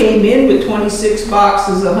 he came in with 26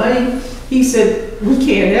 boxes of honey. He said, we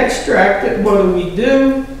can't extract it, what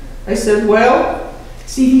do? I said, well,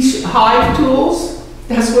 see these hive tools?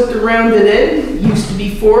 That's what the rounded end used to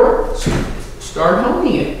be for. Start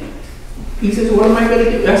honing it. He says, what am I going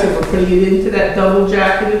to do? I said, we're putting it into that double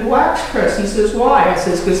jacketed wax press. He says, why? I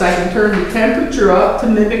says, because I can turn the temperature up to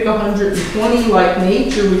mimic 120 like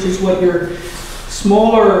nature, which is what your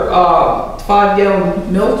smaller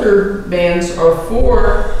 5-gallon melter bands are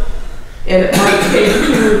for. And it might take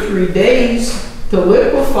 2 or 3 days to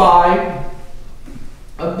liquefy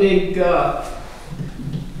a big, what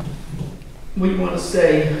do you want to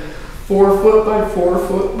say, 4 foot by 4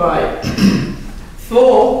 foot by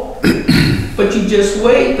full, but you just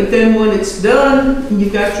wait. But then when it's done and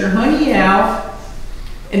you've got your honey out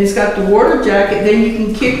and it's got the water jacket, then you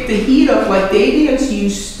can kick the heat up like the Indians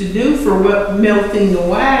used to do for melting the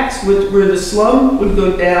wax, where the slum would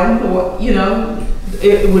go down, you know,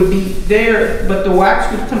 it would be there, but the wax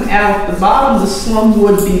would come out the bottom, the slum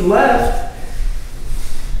would be left.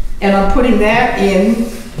 And I'm putting that in.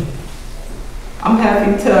 I'm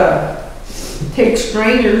having to take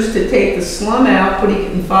strainers to take the slum out, putting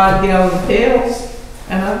it in 5-gallon pails,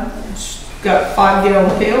 and I've got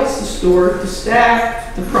 5-gallon pails to store, to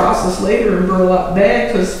stack, to process later in burlap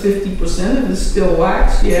bag, because 50% of it is still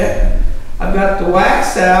wax yet. I've got the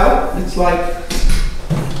wax out. It's like,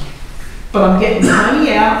 but I'm getting the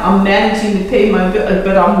honey out. I'm managing to pay my bill,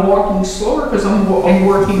 but I'm walking slower because I'm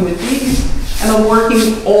working with these. And I'm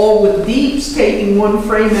working all with deeps, taking 1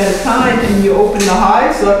 frame at a time, and you open the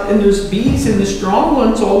hives up, and there's bees in the strong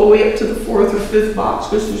ones all the way up to the 4th or 5th box,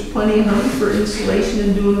 because there's plenty of honey for insulation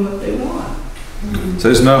and doing what they want. So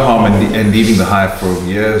there's no harm in leaving the hive for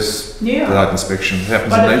years without inspection. It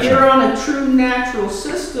happens in But if nature. you're on a true natural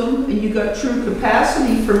system, and you've got true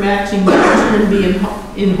capacity for matching nature and being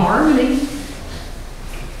in harmony.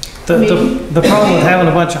 The problem with having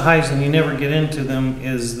a bunch of hives and you never get into them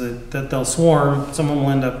is that they'll swarm. Some of them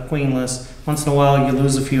will end up queenless. Once in a while you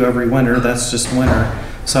lose a few every winter. That's just winter.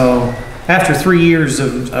 So after 3 years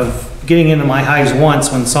of getting into my hives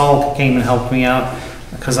once, when Saul came and helped me out,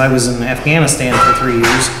 because I was in Afghanistan for 3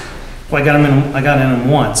 years, well, I got in them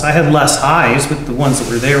once. I had less hives, but the ones that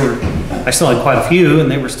were there I still had quite a few, and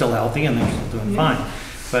they were still healthy and they were still doing fine.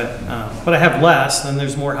 But I have less, and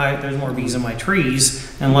there's more bees in my trees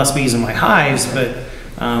and less bees in my hives. But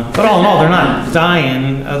all in all, they're not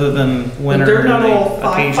dying, other than winter. But they're not all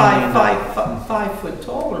occasionally 5 foot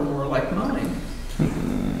tall or more like mine.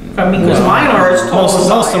 I mean, because mine are as tall as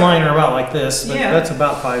most of mine are about like this, but Yeah. that's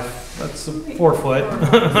about 5. That's 4 foot. I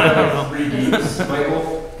don't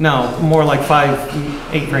know. No, more like 5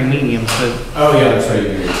 8-frame mediums. But Oh yeah, that's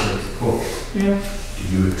right. Cool. Yeah.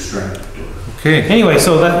 Do you extract? Okay. Anyway,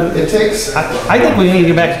 so that It takes, I think we need to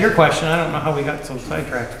get back to your question. I don't know how we got so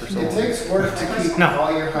sidetracked for so long. it takes work to keep No.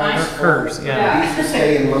 all your hives full. Hers, yeah. Bees will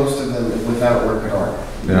stay in most of them without work at all.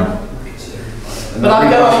 Yeah. And But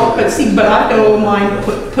I've got the all mine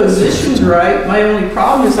positioned right. My only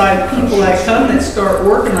problem is I have people that come that start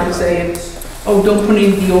working. I'm saying, oh, don't put any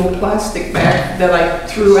of the old plastic back that I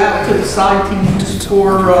threw out to the side to use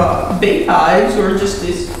for bait hives, or just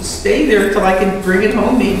to stay there till I can bring it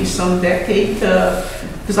home maybe some decade,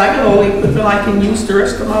 because I got all the equipment I can use the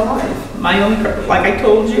rest of my life. My own, like I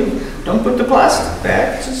told you, don't put the plastic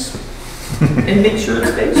back, just, and make sure it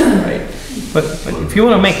stays right. But if you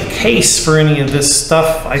want to make a case for any of this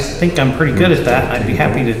stuff, I think I'm pretty good at that. I'd be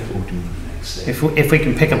happy to, if we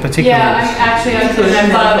can pick a particular. Yeah, I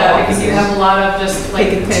thought of that because you have a lot of just like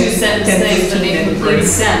 2-sentence things that make complete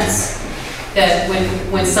sense. That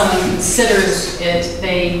when someone considers it,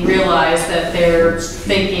 they realize that they're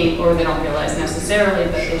thinking, or they don't realize necessarily,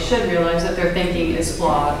 but they should realize that their thinking is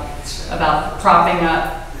flawed about propping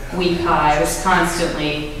up weak hives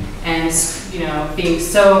constantly, and being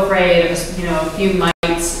so afraid of a few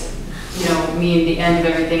mites, mean the end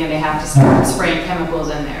of everything, and they have to start spraying chemicals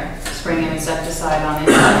in there, spraying insecticide on it.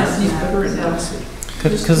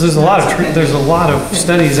 Because there's a lot of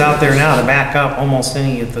studies out there now to back up almost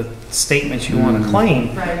any of the statements you want to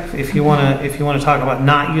claim. Right. If you want to talk about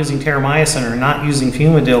not using terramycin or not using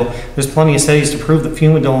fumidil, there's plenty of studies to prove that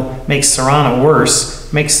fumidil makes Serrana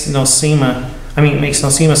worse, makes Nosema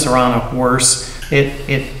Serrana worse.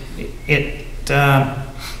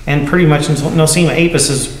 And pretty much Nosema apis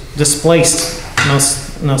is displaced.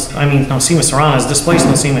 Nosema Serrana is displaced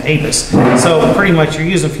Nosema apis. So pretty much you're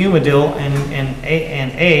using fumidil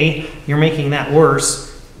and you're making that worse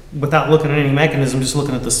without looking at any mechanism, just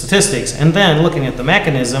looking at the statistics. And then looking at the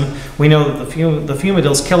mechanism, we know that the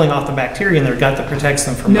fumidil is killing off the bacteria in their gut that protects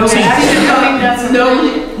them from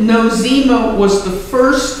Nosema was the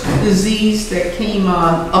first disease that came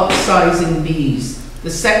on upsizing bees. The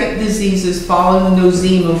second diseases following the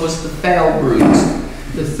nosema was the foul broods.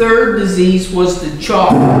 The third disease was the chalk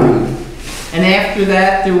brood. And after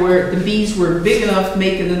that, the bees were big enough,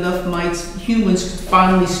 making enough mites, humans could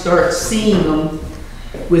finally start seeing them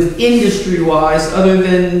with industry-wise, other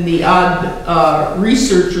than the odd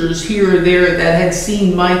researchers here or there that had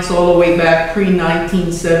seen mites all the way back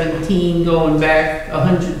pre-1917, going back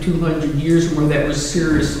 100, 200 years more, that was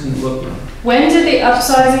seriously looking. When did the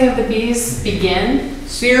upsizing of the bees begin?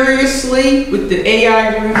 Seriously, with the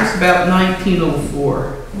AI rooms, about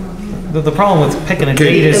 1904. The problem with picking a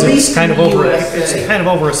date is it's kind of over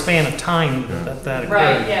a span of time that occurred.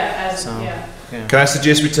 Right, yeah. Can I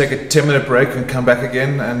suggest we take a 10-minute break and come back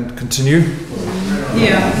again and continue?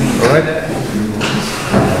 Yeah. All right.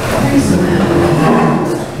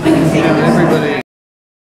 Everybody.